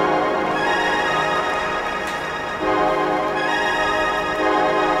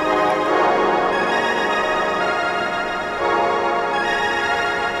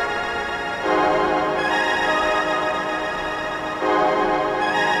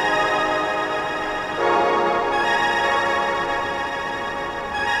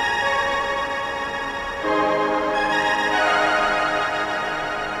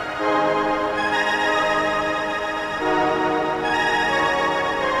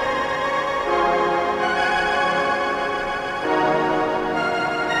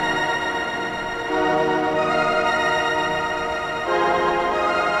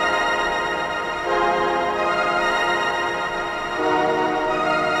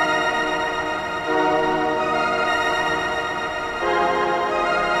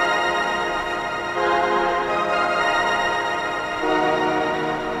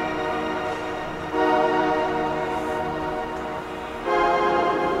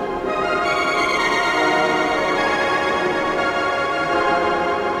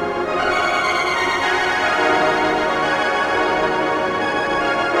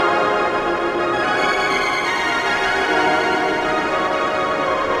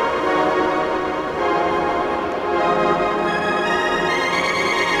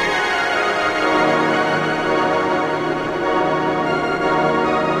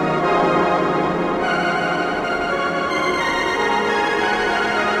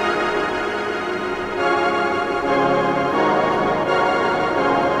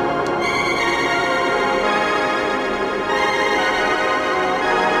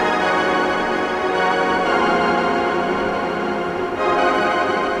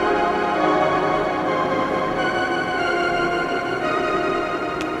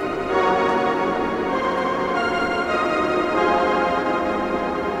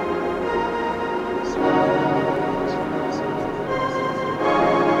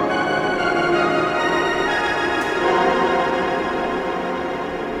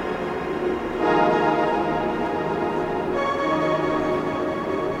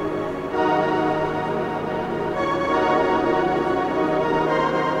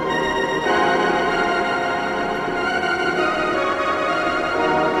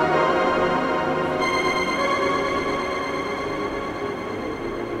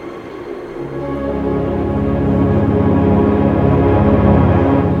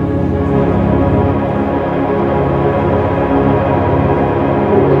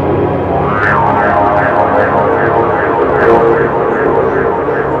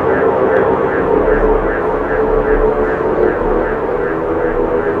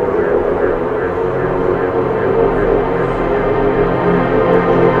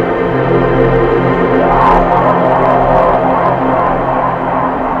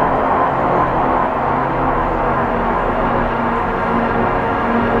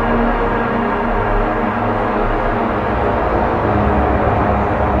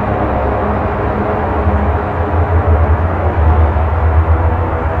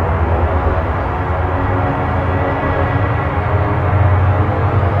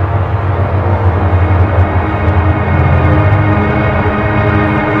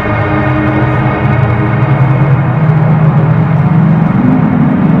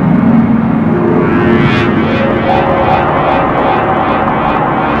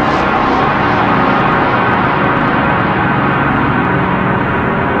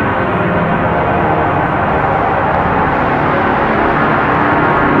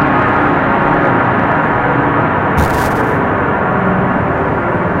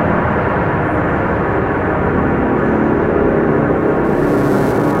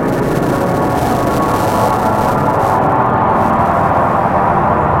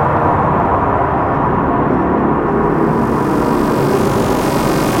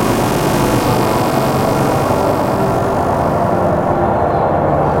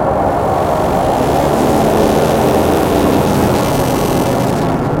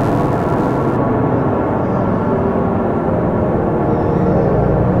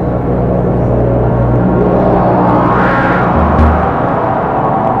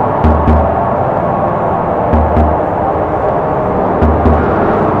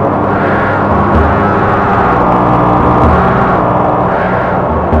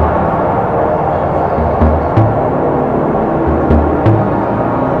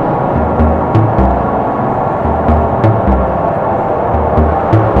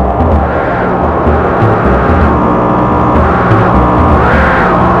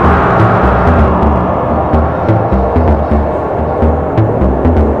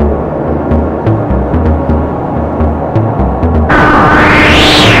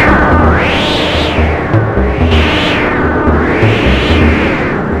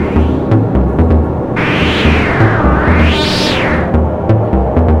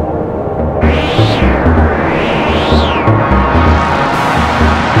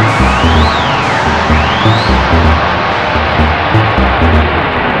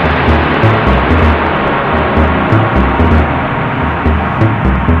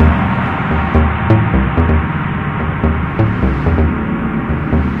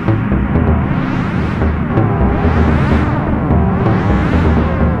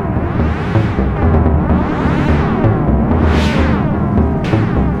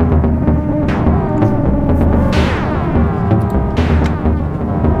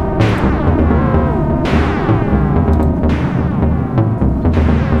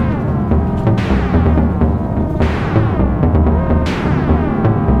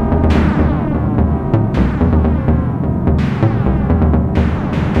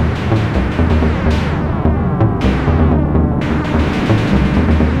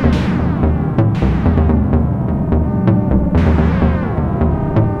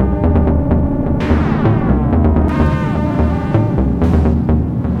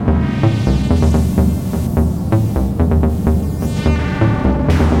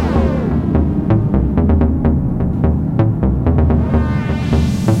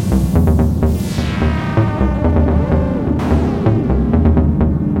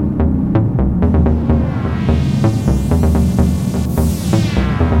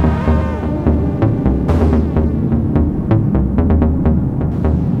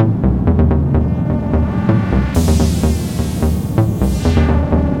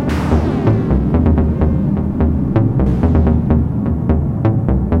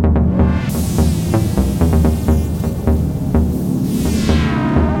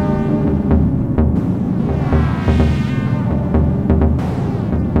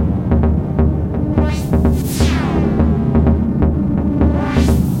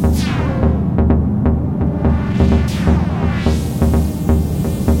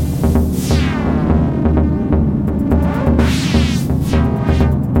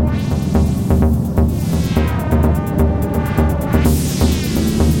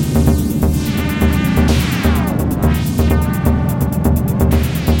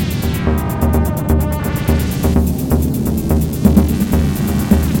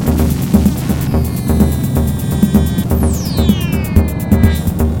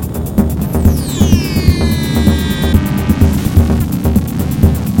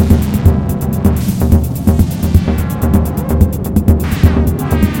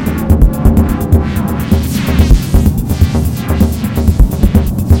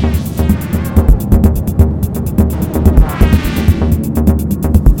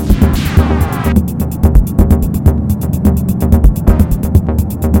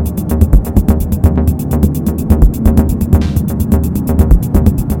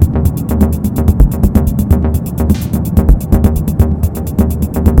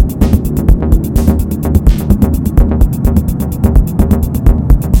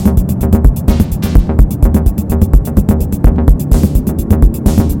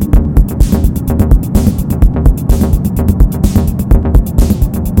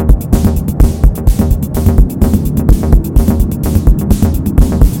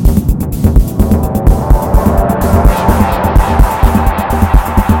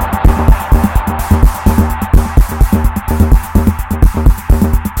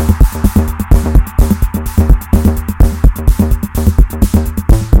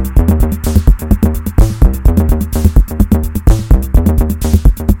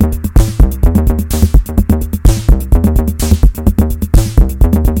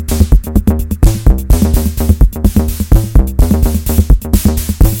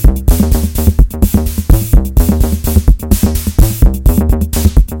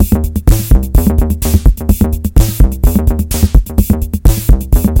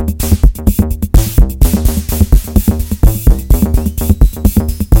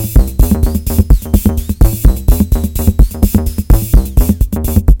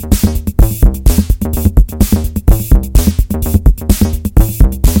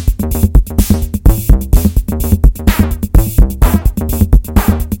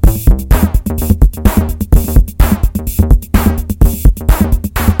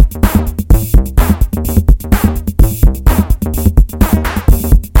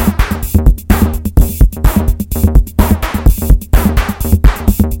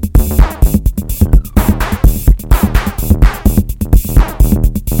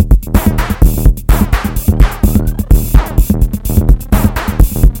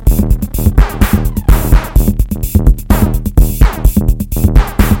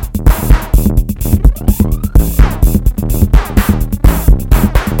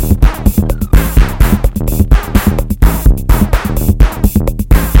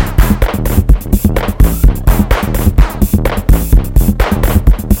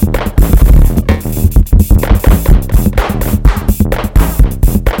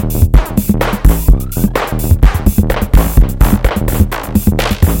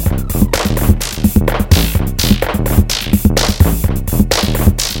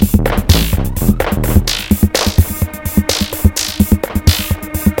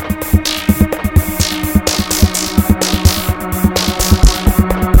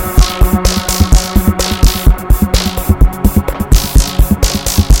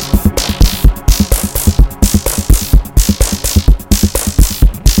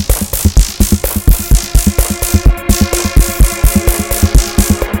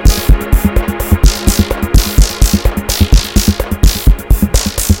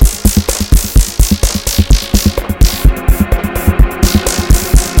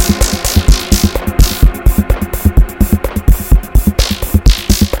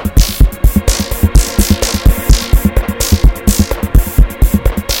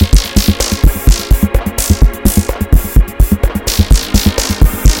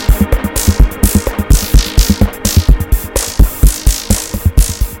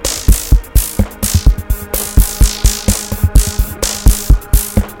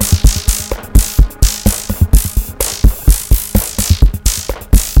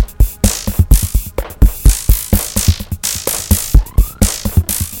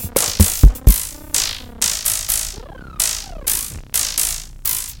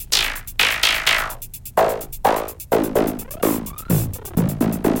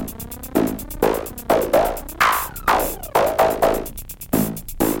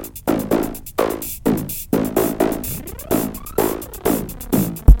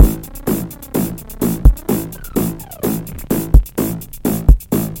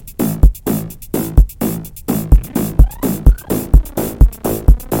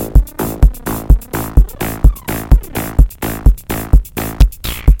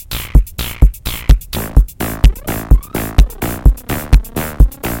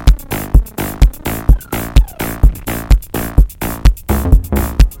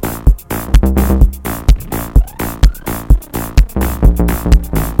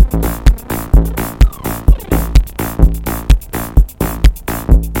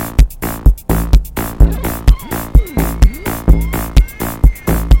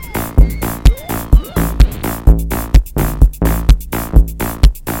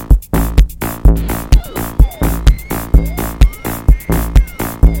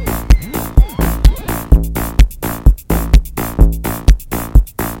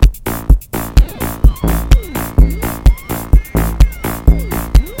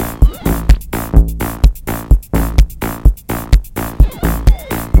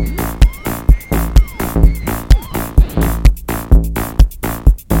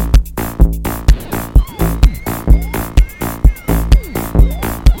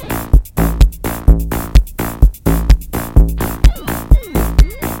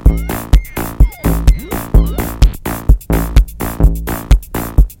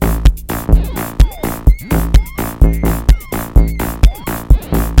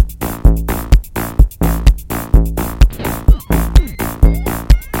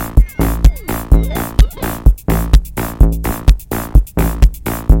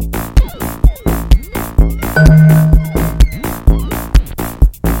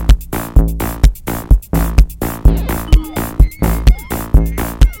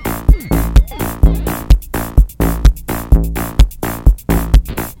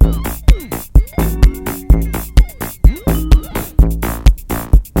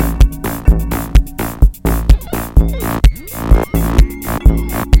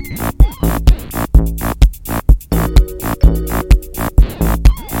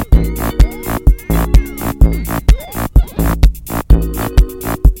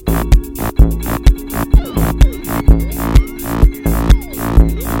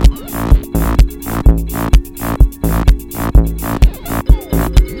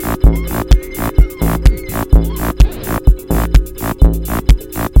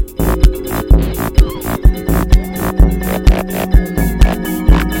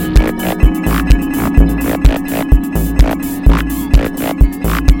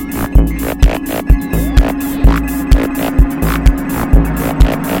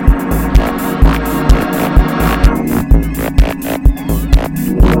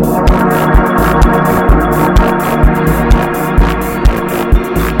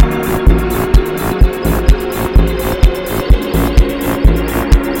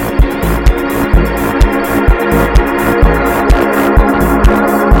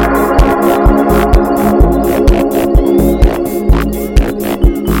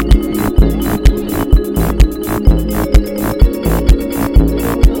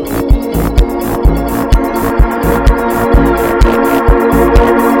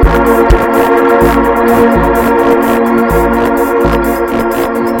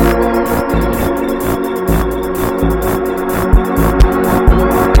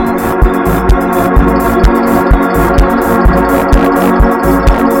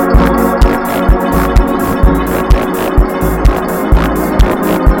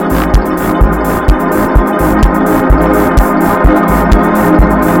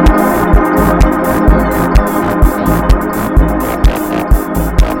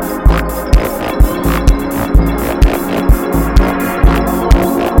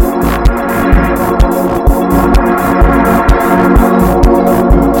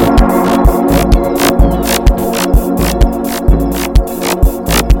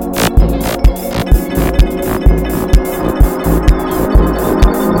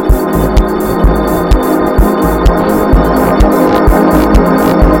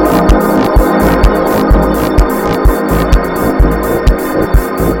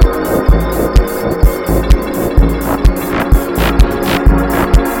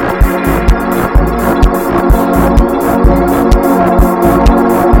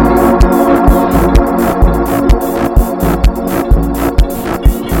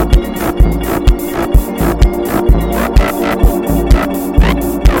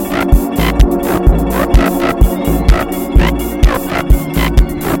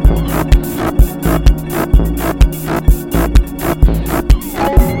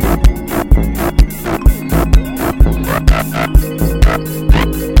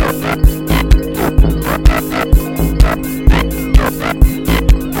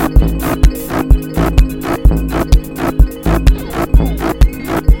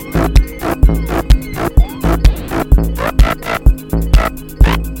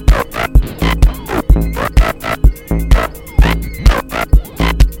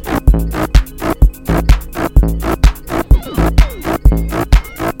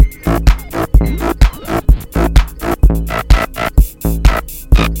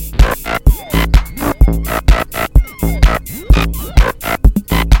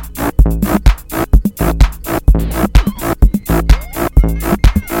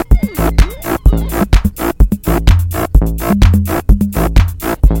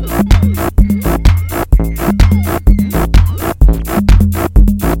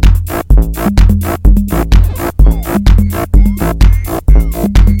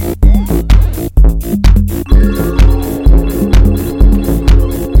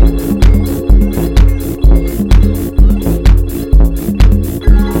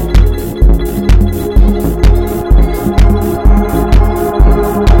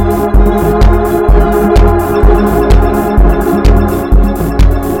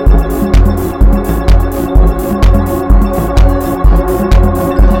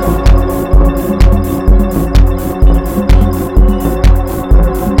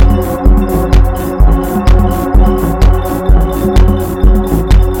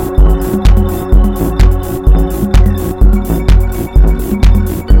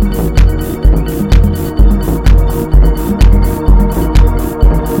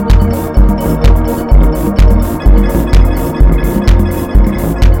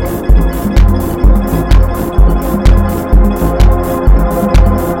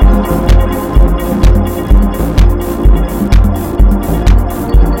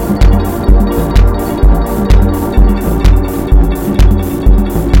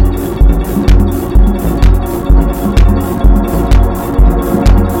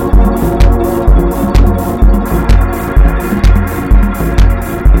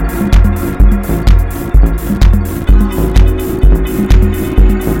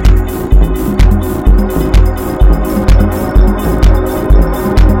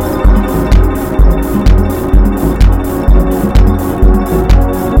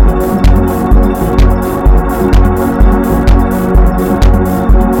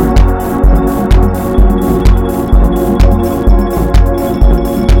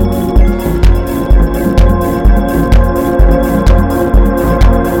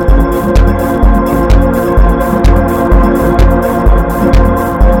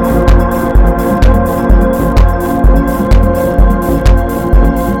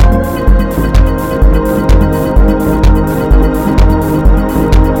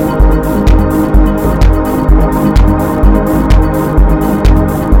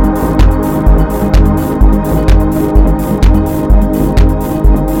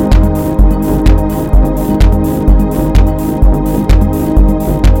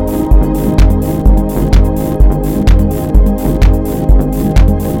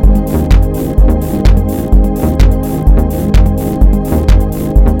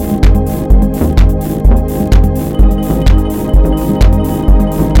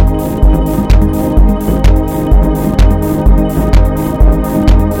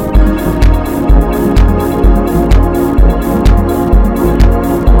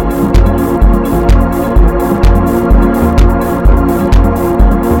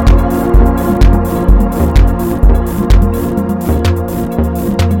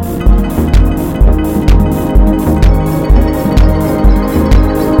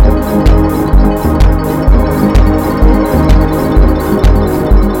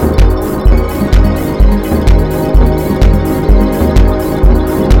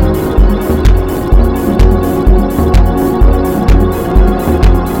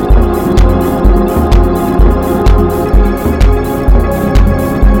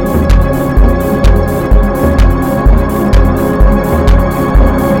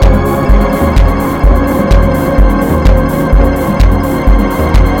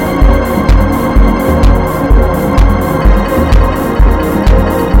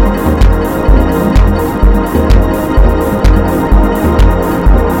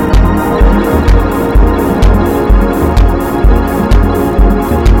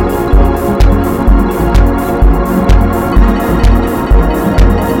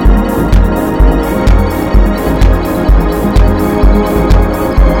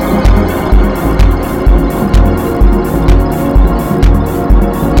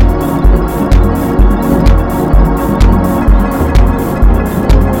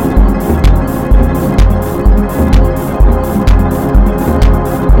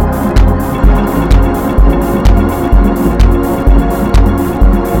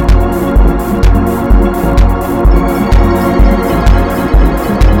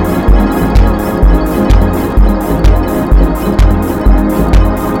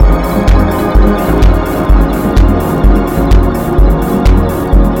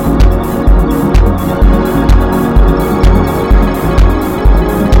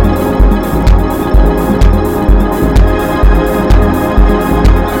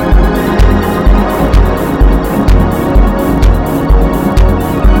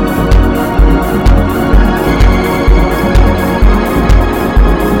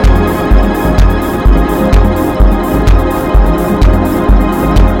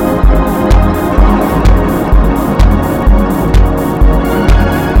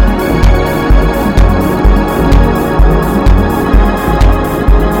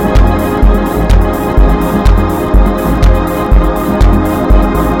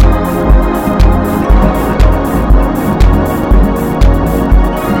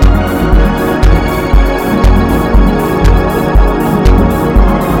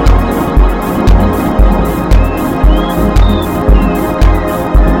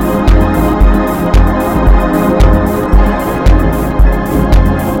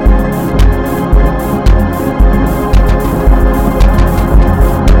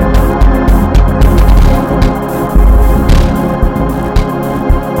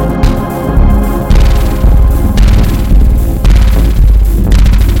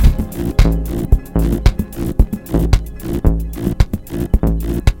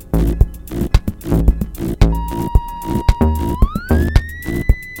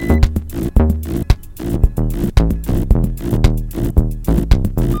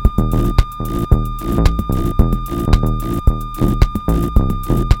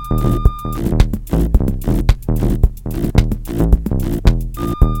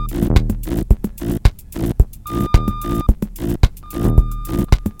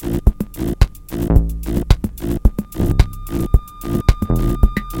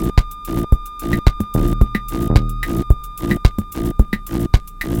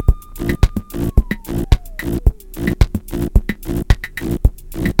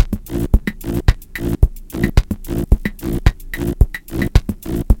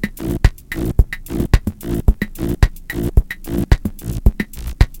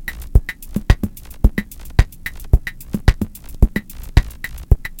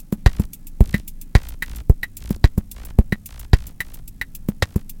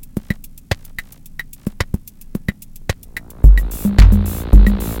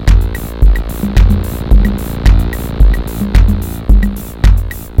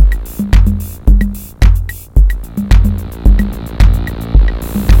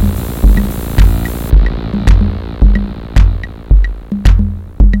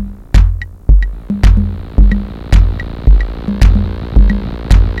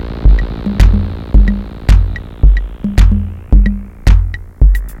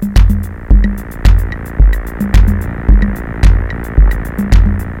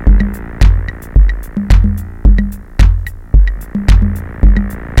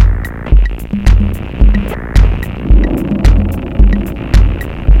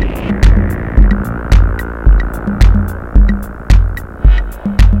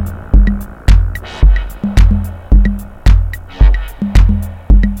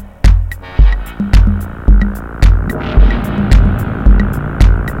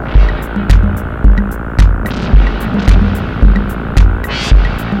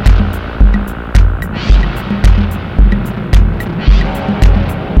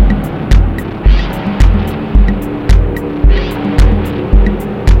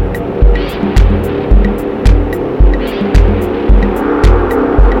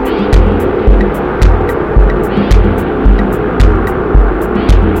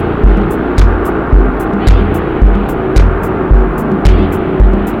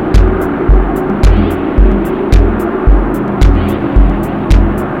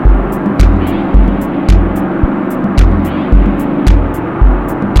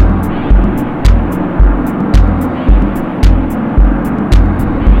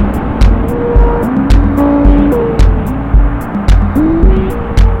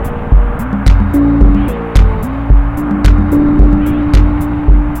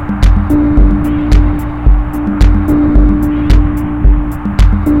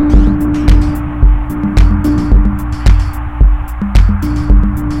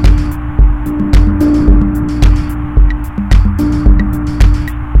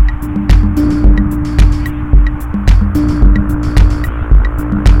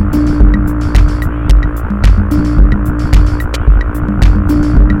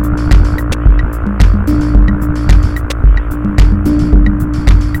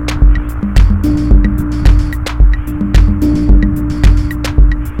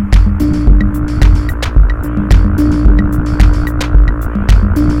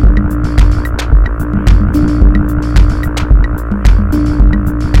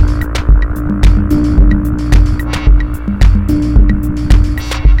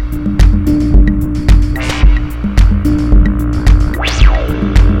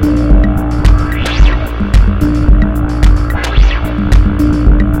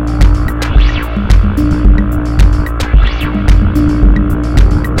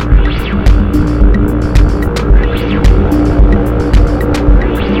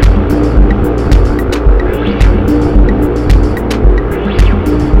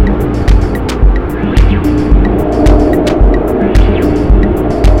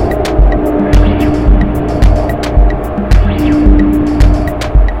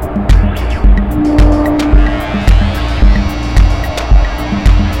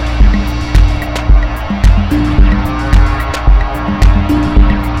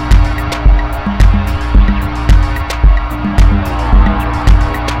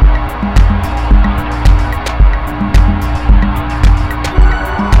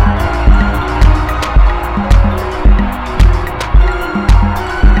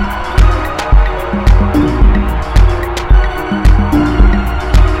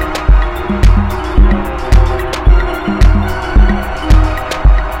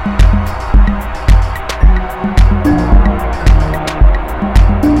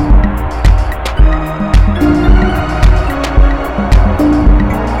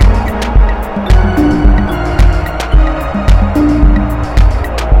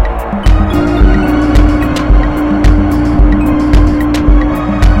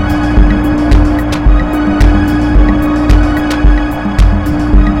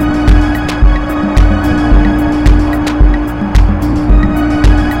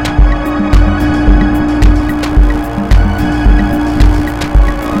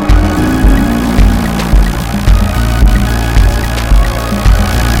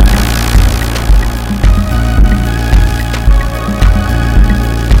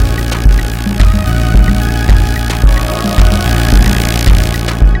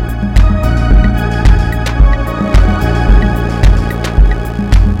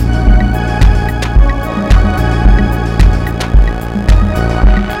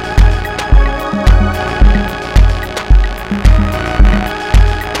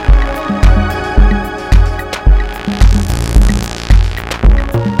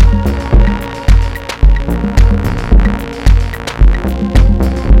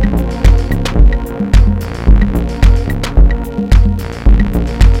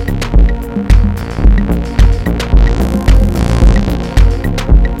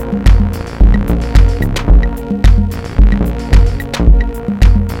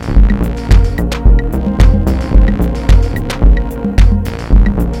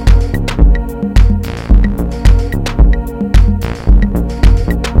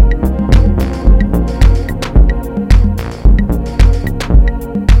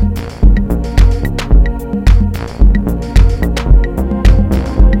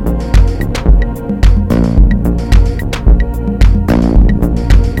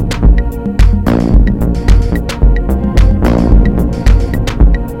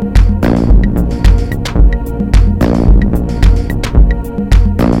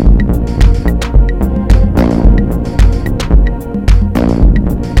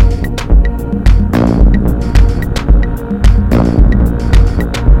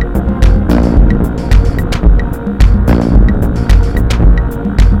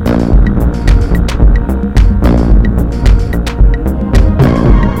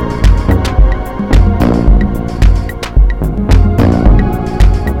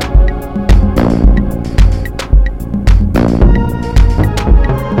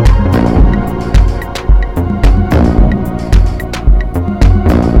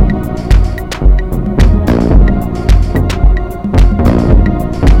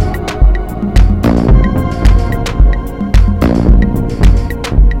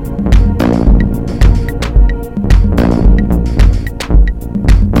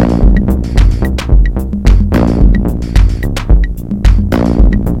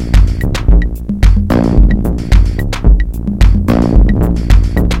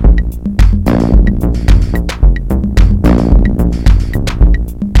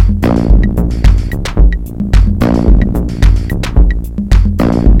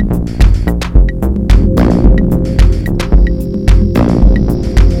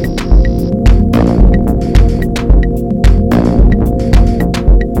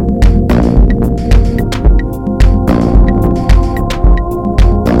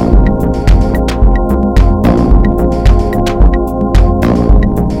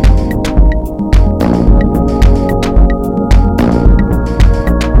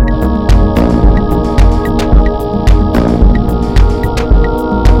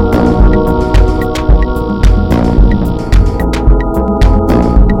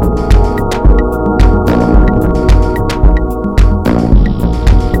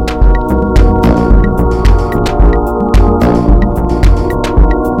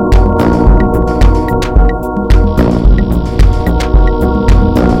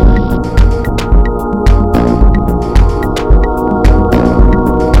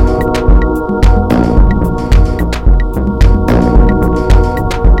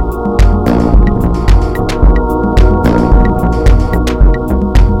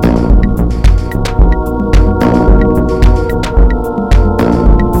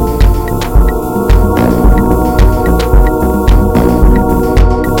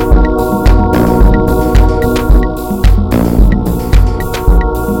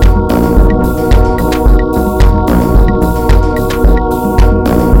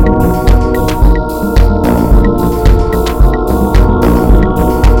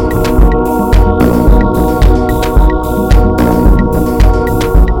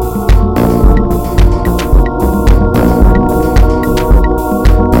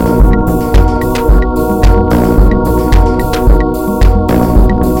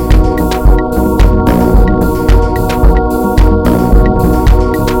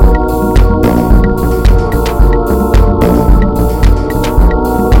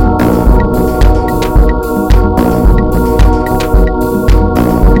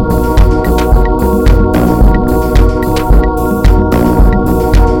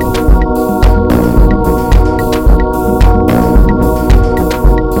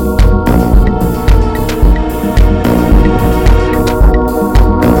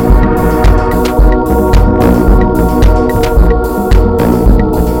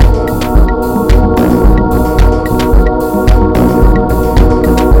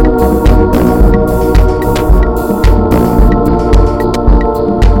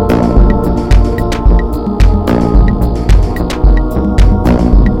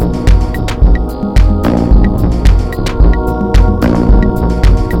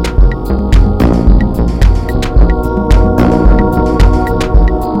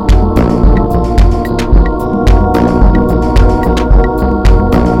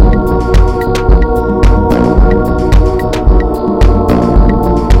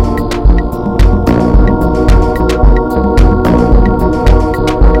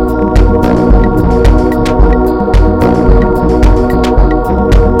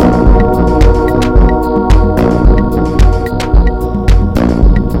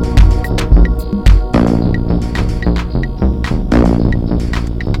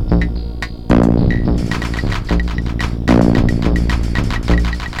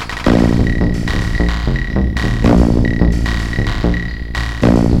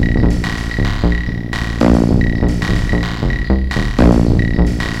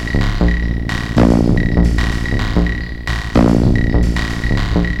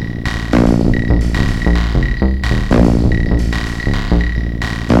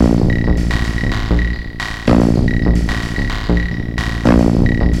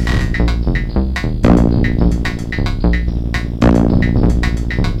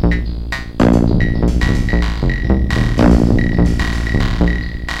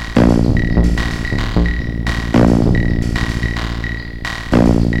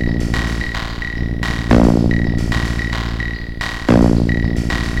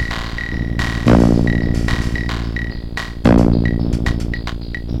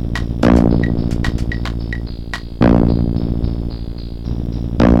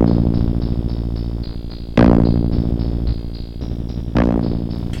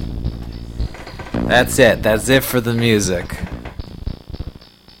 That's it. That's it for the music.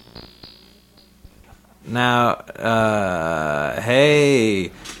 Now,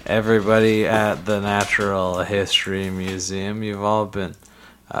 hey, everybody at the Natural History Museum. You've all been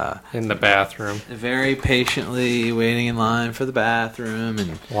in the bathroom. Very patiently waiting in line for the bathroom,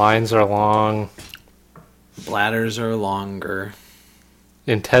 and lines are long. Bladders are longer.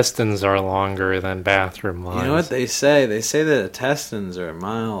 Intestines are longer than bathroom lines. You know what they say? They say that intestines are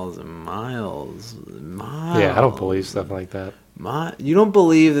miles and miles and miles. Yeah, I don't believe stuff like that. You don't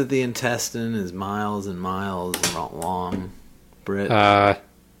believe that the intestine is miles and miles long, Britt? What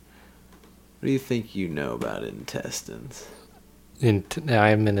do you think you know about intestines?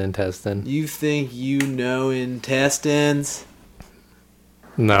 I'm an intestine. You think you know intestines?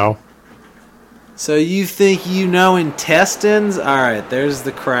 No. So you think you know intestines? Alright, there's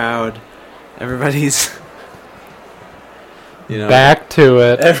the crowd. Everybody's... back to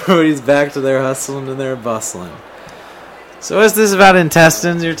it. Everybody's back to their hustling and their bustling. So what's this about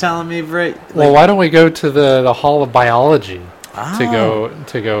intestines you're telling me, Britt? Well, why don't we go to the Hall of Biology to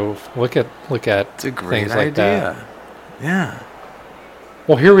go look at it's a great things like idea. that. Yeah.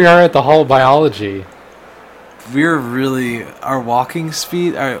 Well, here we are at the Hall of Biology. We're really our walking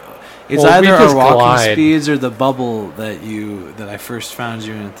speed. It's either our walking speeds or the bubble that I first found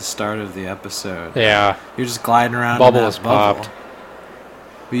you in at the start of the episode. Yeah. You're just gliding around. Bubble is popped.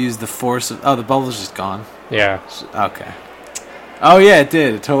 We used the force of. Oh, the bubble's just gone. Yeah. Okay. Oh yeah, it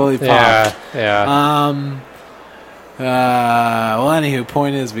did. It totally popped. Yeah. Well, anywho,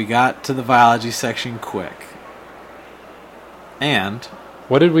 point is, we got to the biology section quick. And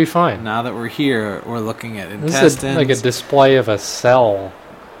what did we find? Now that we're here, we're looking at intestines. This is like a display of a cell.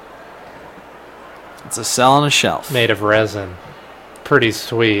 It's a cell on a shelf. Made of resin. Pretty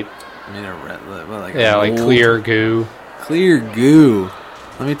sweet. Made of like clear goo. Clear goo.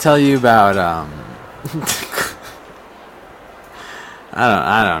 Let me tell you about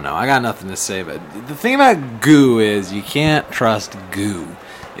I don't know. I got nothing to say, but the thing about goo is you can't trust goo.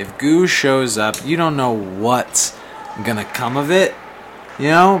 If goo shows up, you don't know what's gonna come of it. You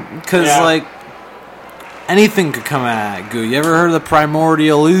know? Because, like, anything could come out of goo. You ever heard of the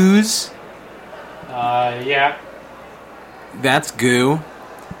primordial ooze? Yeah. That's goo.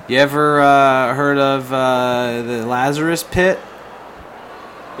 You ever heard of the Lazarus Pit?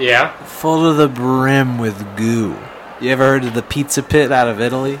 Yeah. Full to the brim with goo. You ever heard of the Pizza Pit out of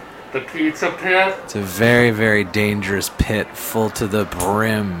Italy? The Pizza Pit? It's a very, very dangerous pit full to the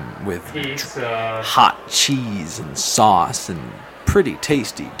brim with hot cheese and sauce and pretty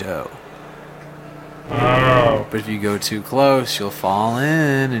tasty dough. Oh. But if you go too close, you'll fall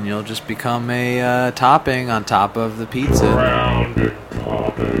in and you'll just become a topping on top of the pizza. Rounded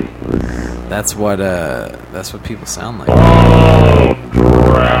topping. That's what people sound like.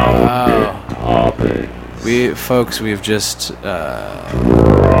 We've just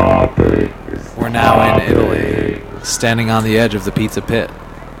we're now in Italy, standing on the edge of the Pizza Pit.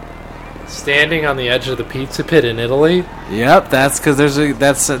 Standing on the edge of the Pizza Pit in Italy? Yep, that's because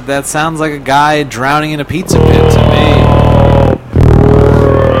that sounds like a guy drowning in a pizza pit to me.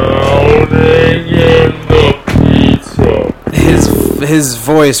 Drowning in the pizza. His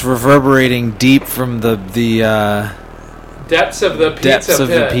voice reverberating deep from the depths of the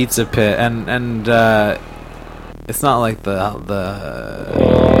pizza pit, and it's not like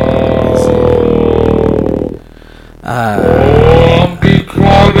I'm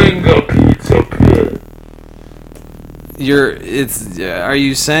becoming the pizza pit. Are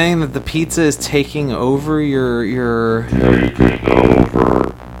you saying that the pizza is taking over your taking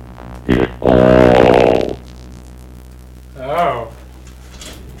over it all? Oh.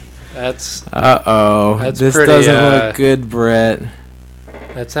 That's this pretty, doesn't look good, Brett.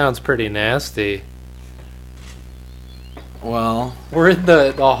 That sounds pretty nasty. Well, we're in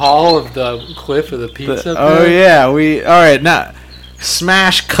the hall of the cliff of the pizza. Oh yeah, all right now.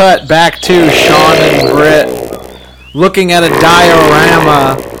 Smash cut back to Sean and Britt looking at a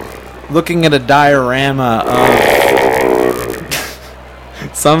diorama of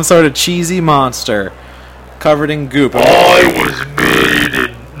some sort of cheesy monster covered in goop. I was made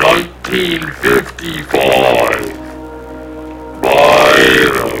in 1955 by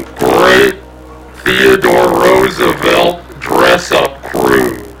the great Theodore Roosevelt dress-up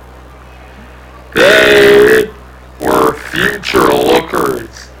crew. They were future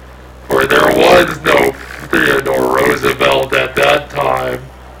lookers, for there was no Theodore Roosevelt at that time.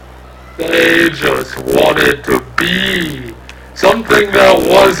 They just wanted to be something that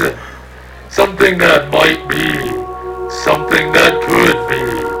wasn't, something that might be, something that could be.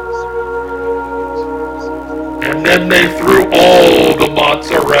 And then they threw all the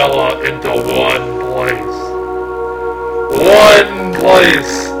mozzarella into one place. One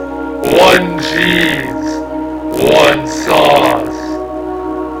place. One cheese. One sauce.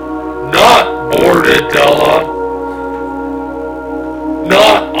 Not mortadella.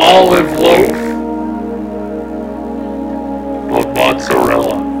 Not olive loaf. But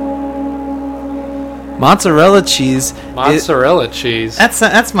mozzarella. Mozzarella cheese. Mozzarella cheese.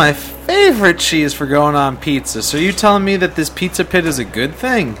 That's my favorite cheese for going on pizza. So you telling me that this pizza pit is a good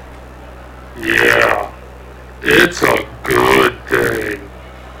thing? Yeah, it's a good thing.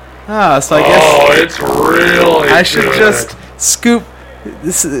 Ah, so I guess. Oh, it's really I should good. just scoop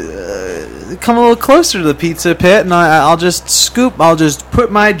this. Come a little closer to the pizza pit, and I'll just scoop. I'll just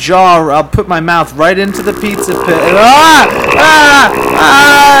put my mouth right into the pizza pit. And,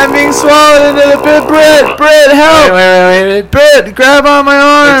 I'm being swallowed into the pit. Britt, help! Wait. Britt, grab on my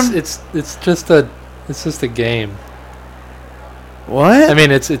arm. It's just a game. What? I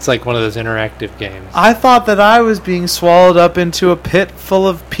mean, it's like one of those interactive games. I thought that I was being swallowed up into a pit full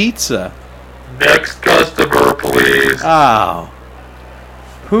of pizza. Next customer, please. Oh.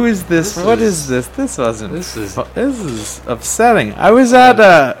 Who is this? What is- is this? This wasn't. This is upsetting. I was at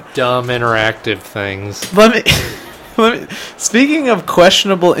dumb interactive things. Let me. Speaking of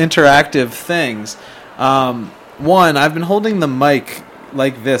questionable interactive things, one, I've been holding the mic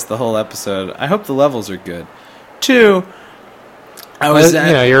like this the whole episode. I hope the levels are good. Two,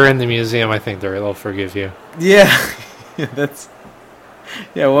 you're in the museum. I think they'll forgive you. Yeah, that's.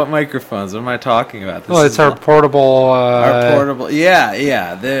 Yeah, what microphones? What am I talking about? Well, it's our portable. Our portable. Yeah.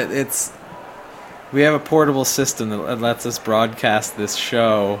 We have a portable system that lets us broadcast this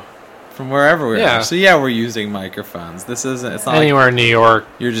show from wherever we are. So yeah, we're using microphones. This isn't. It's not anywhere in New York.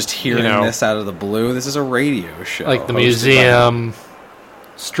 You're just hearing this out of the blue. This is a radio show. Like the museum,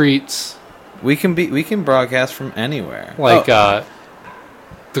 streets. We can broadcast from anywhere. Like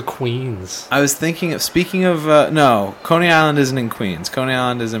the Queens. I was thinking of no, Coney Island isn't in Queens. Coney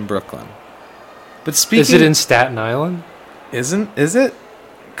Island is in Brooklyn. But is it in Staten Island? Is it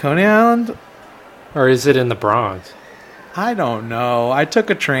Coney Island? Or is it in the Bronx? I don't know. I took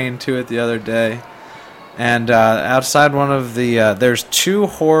a train to it the other day. And outside one of the there's 2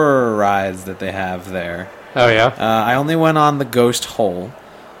 horror rides that they have there. Oh yeah. I only went on the Ghost Hole,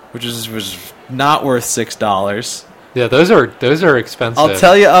 which was not worth $6. Yeah, those are expensive. I'll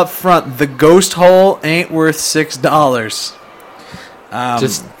tell you up front, the Ghost Hole ain't worth $6.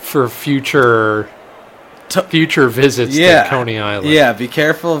 Just for future visits to Coney Island. Yeah, be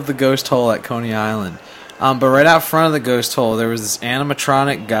careful of the Ghost Hole at Coney Island. But right out front of the Ghost Hole, there was this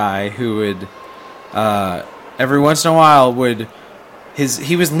animatronic guy who would, every once in a while,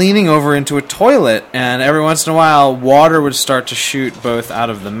 he was leaning over into a toilet, and every once in a while, water would start to shoot both out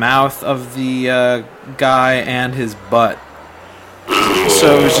of the mouth of the guy and his butt.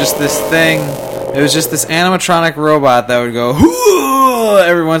 So it was just this thing. It was just this animatronic robot that would go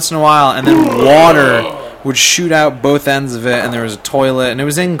every once in a while, and then water would shoot out both ends of it, and there was a toilet, and it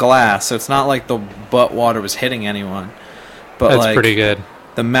was in glass, so it's not like the butt water was hitting anyone. But that's pretty good.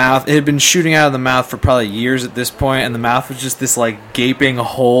 The mouth, it had been shooting out of the mouth for probably years at this point, and the mouth was just this like gaping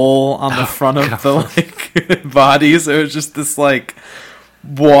hole on the front of the body, so it was just this like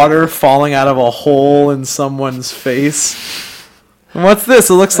water falling out of a hole in someone's face. And what's this?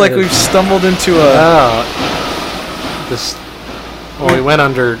 It looks like we've stumbled into we went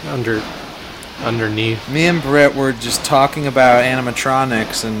underneath. Me and Britt were just talking about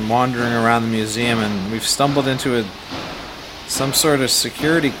animatronics and wandering around the museum, and we've stumbled into some sort of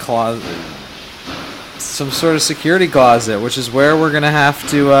security closet, which is where we're going to have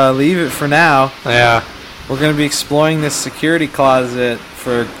to leave it for now. Yeah. We're going to be exploring this security closet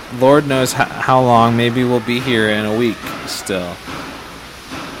for Lord knows how long. Maybe we'll be here in a week still.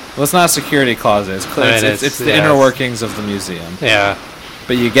 Well, it's not a security closet. It's the inner workings of the museum. Yeah.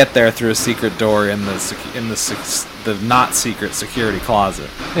 But you get there through a secret door in the not secret security closet.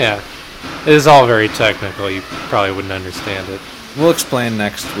 Yeah. It is all very technical. You probably wouldn't understand it. We'll explain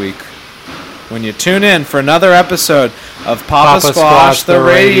next week when you tune in for another episode of Papa Squash, the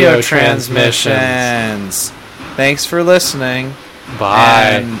radio transmissions. Thanks for listening.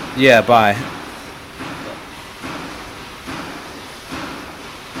 Bye. And bye.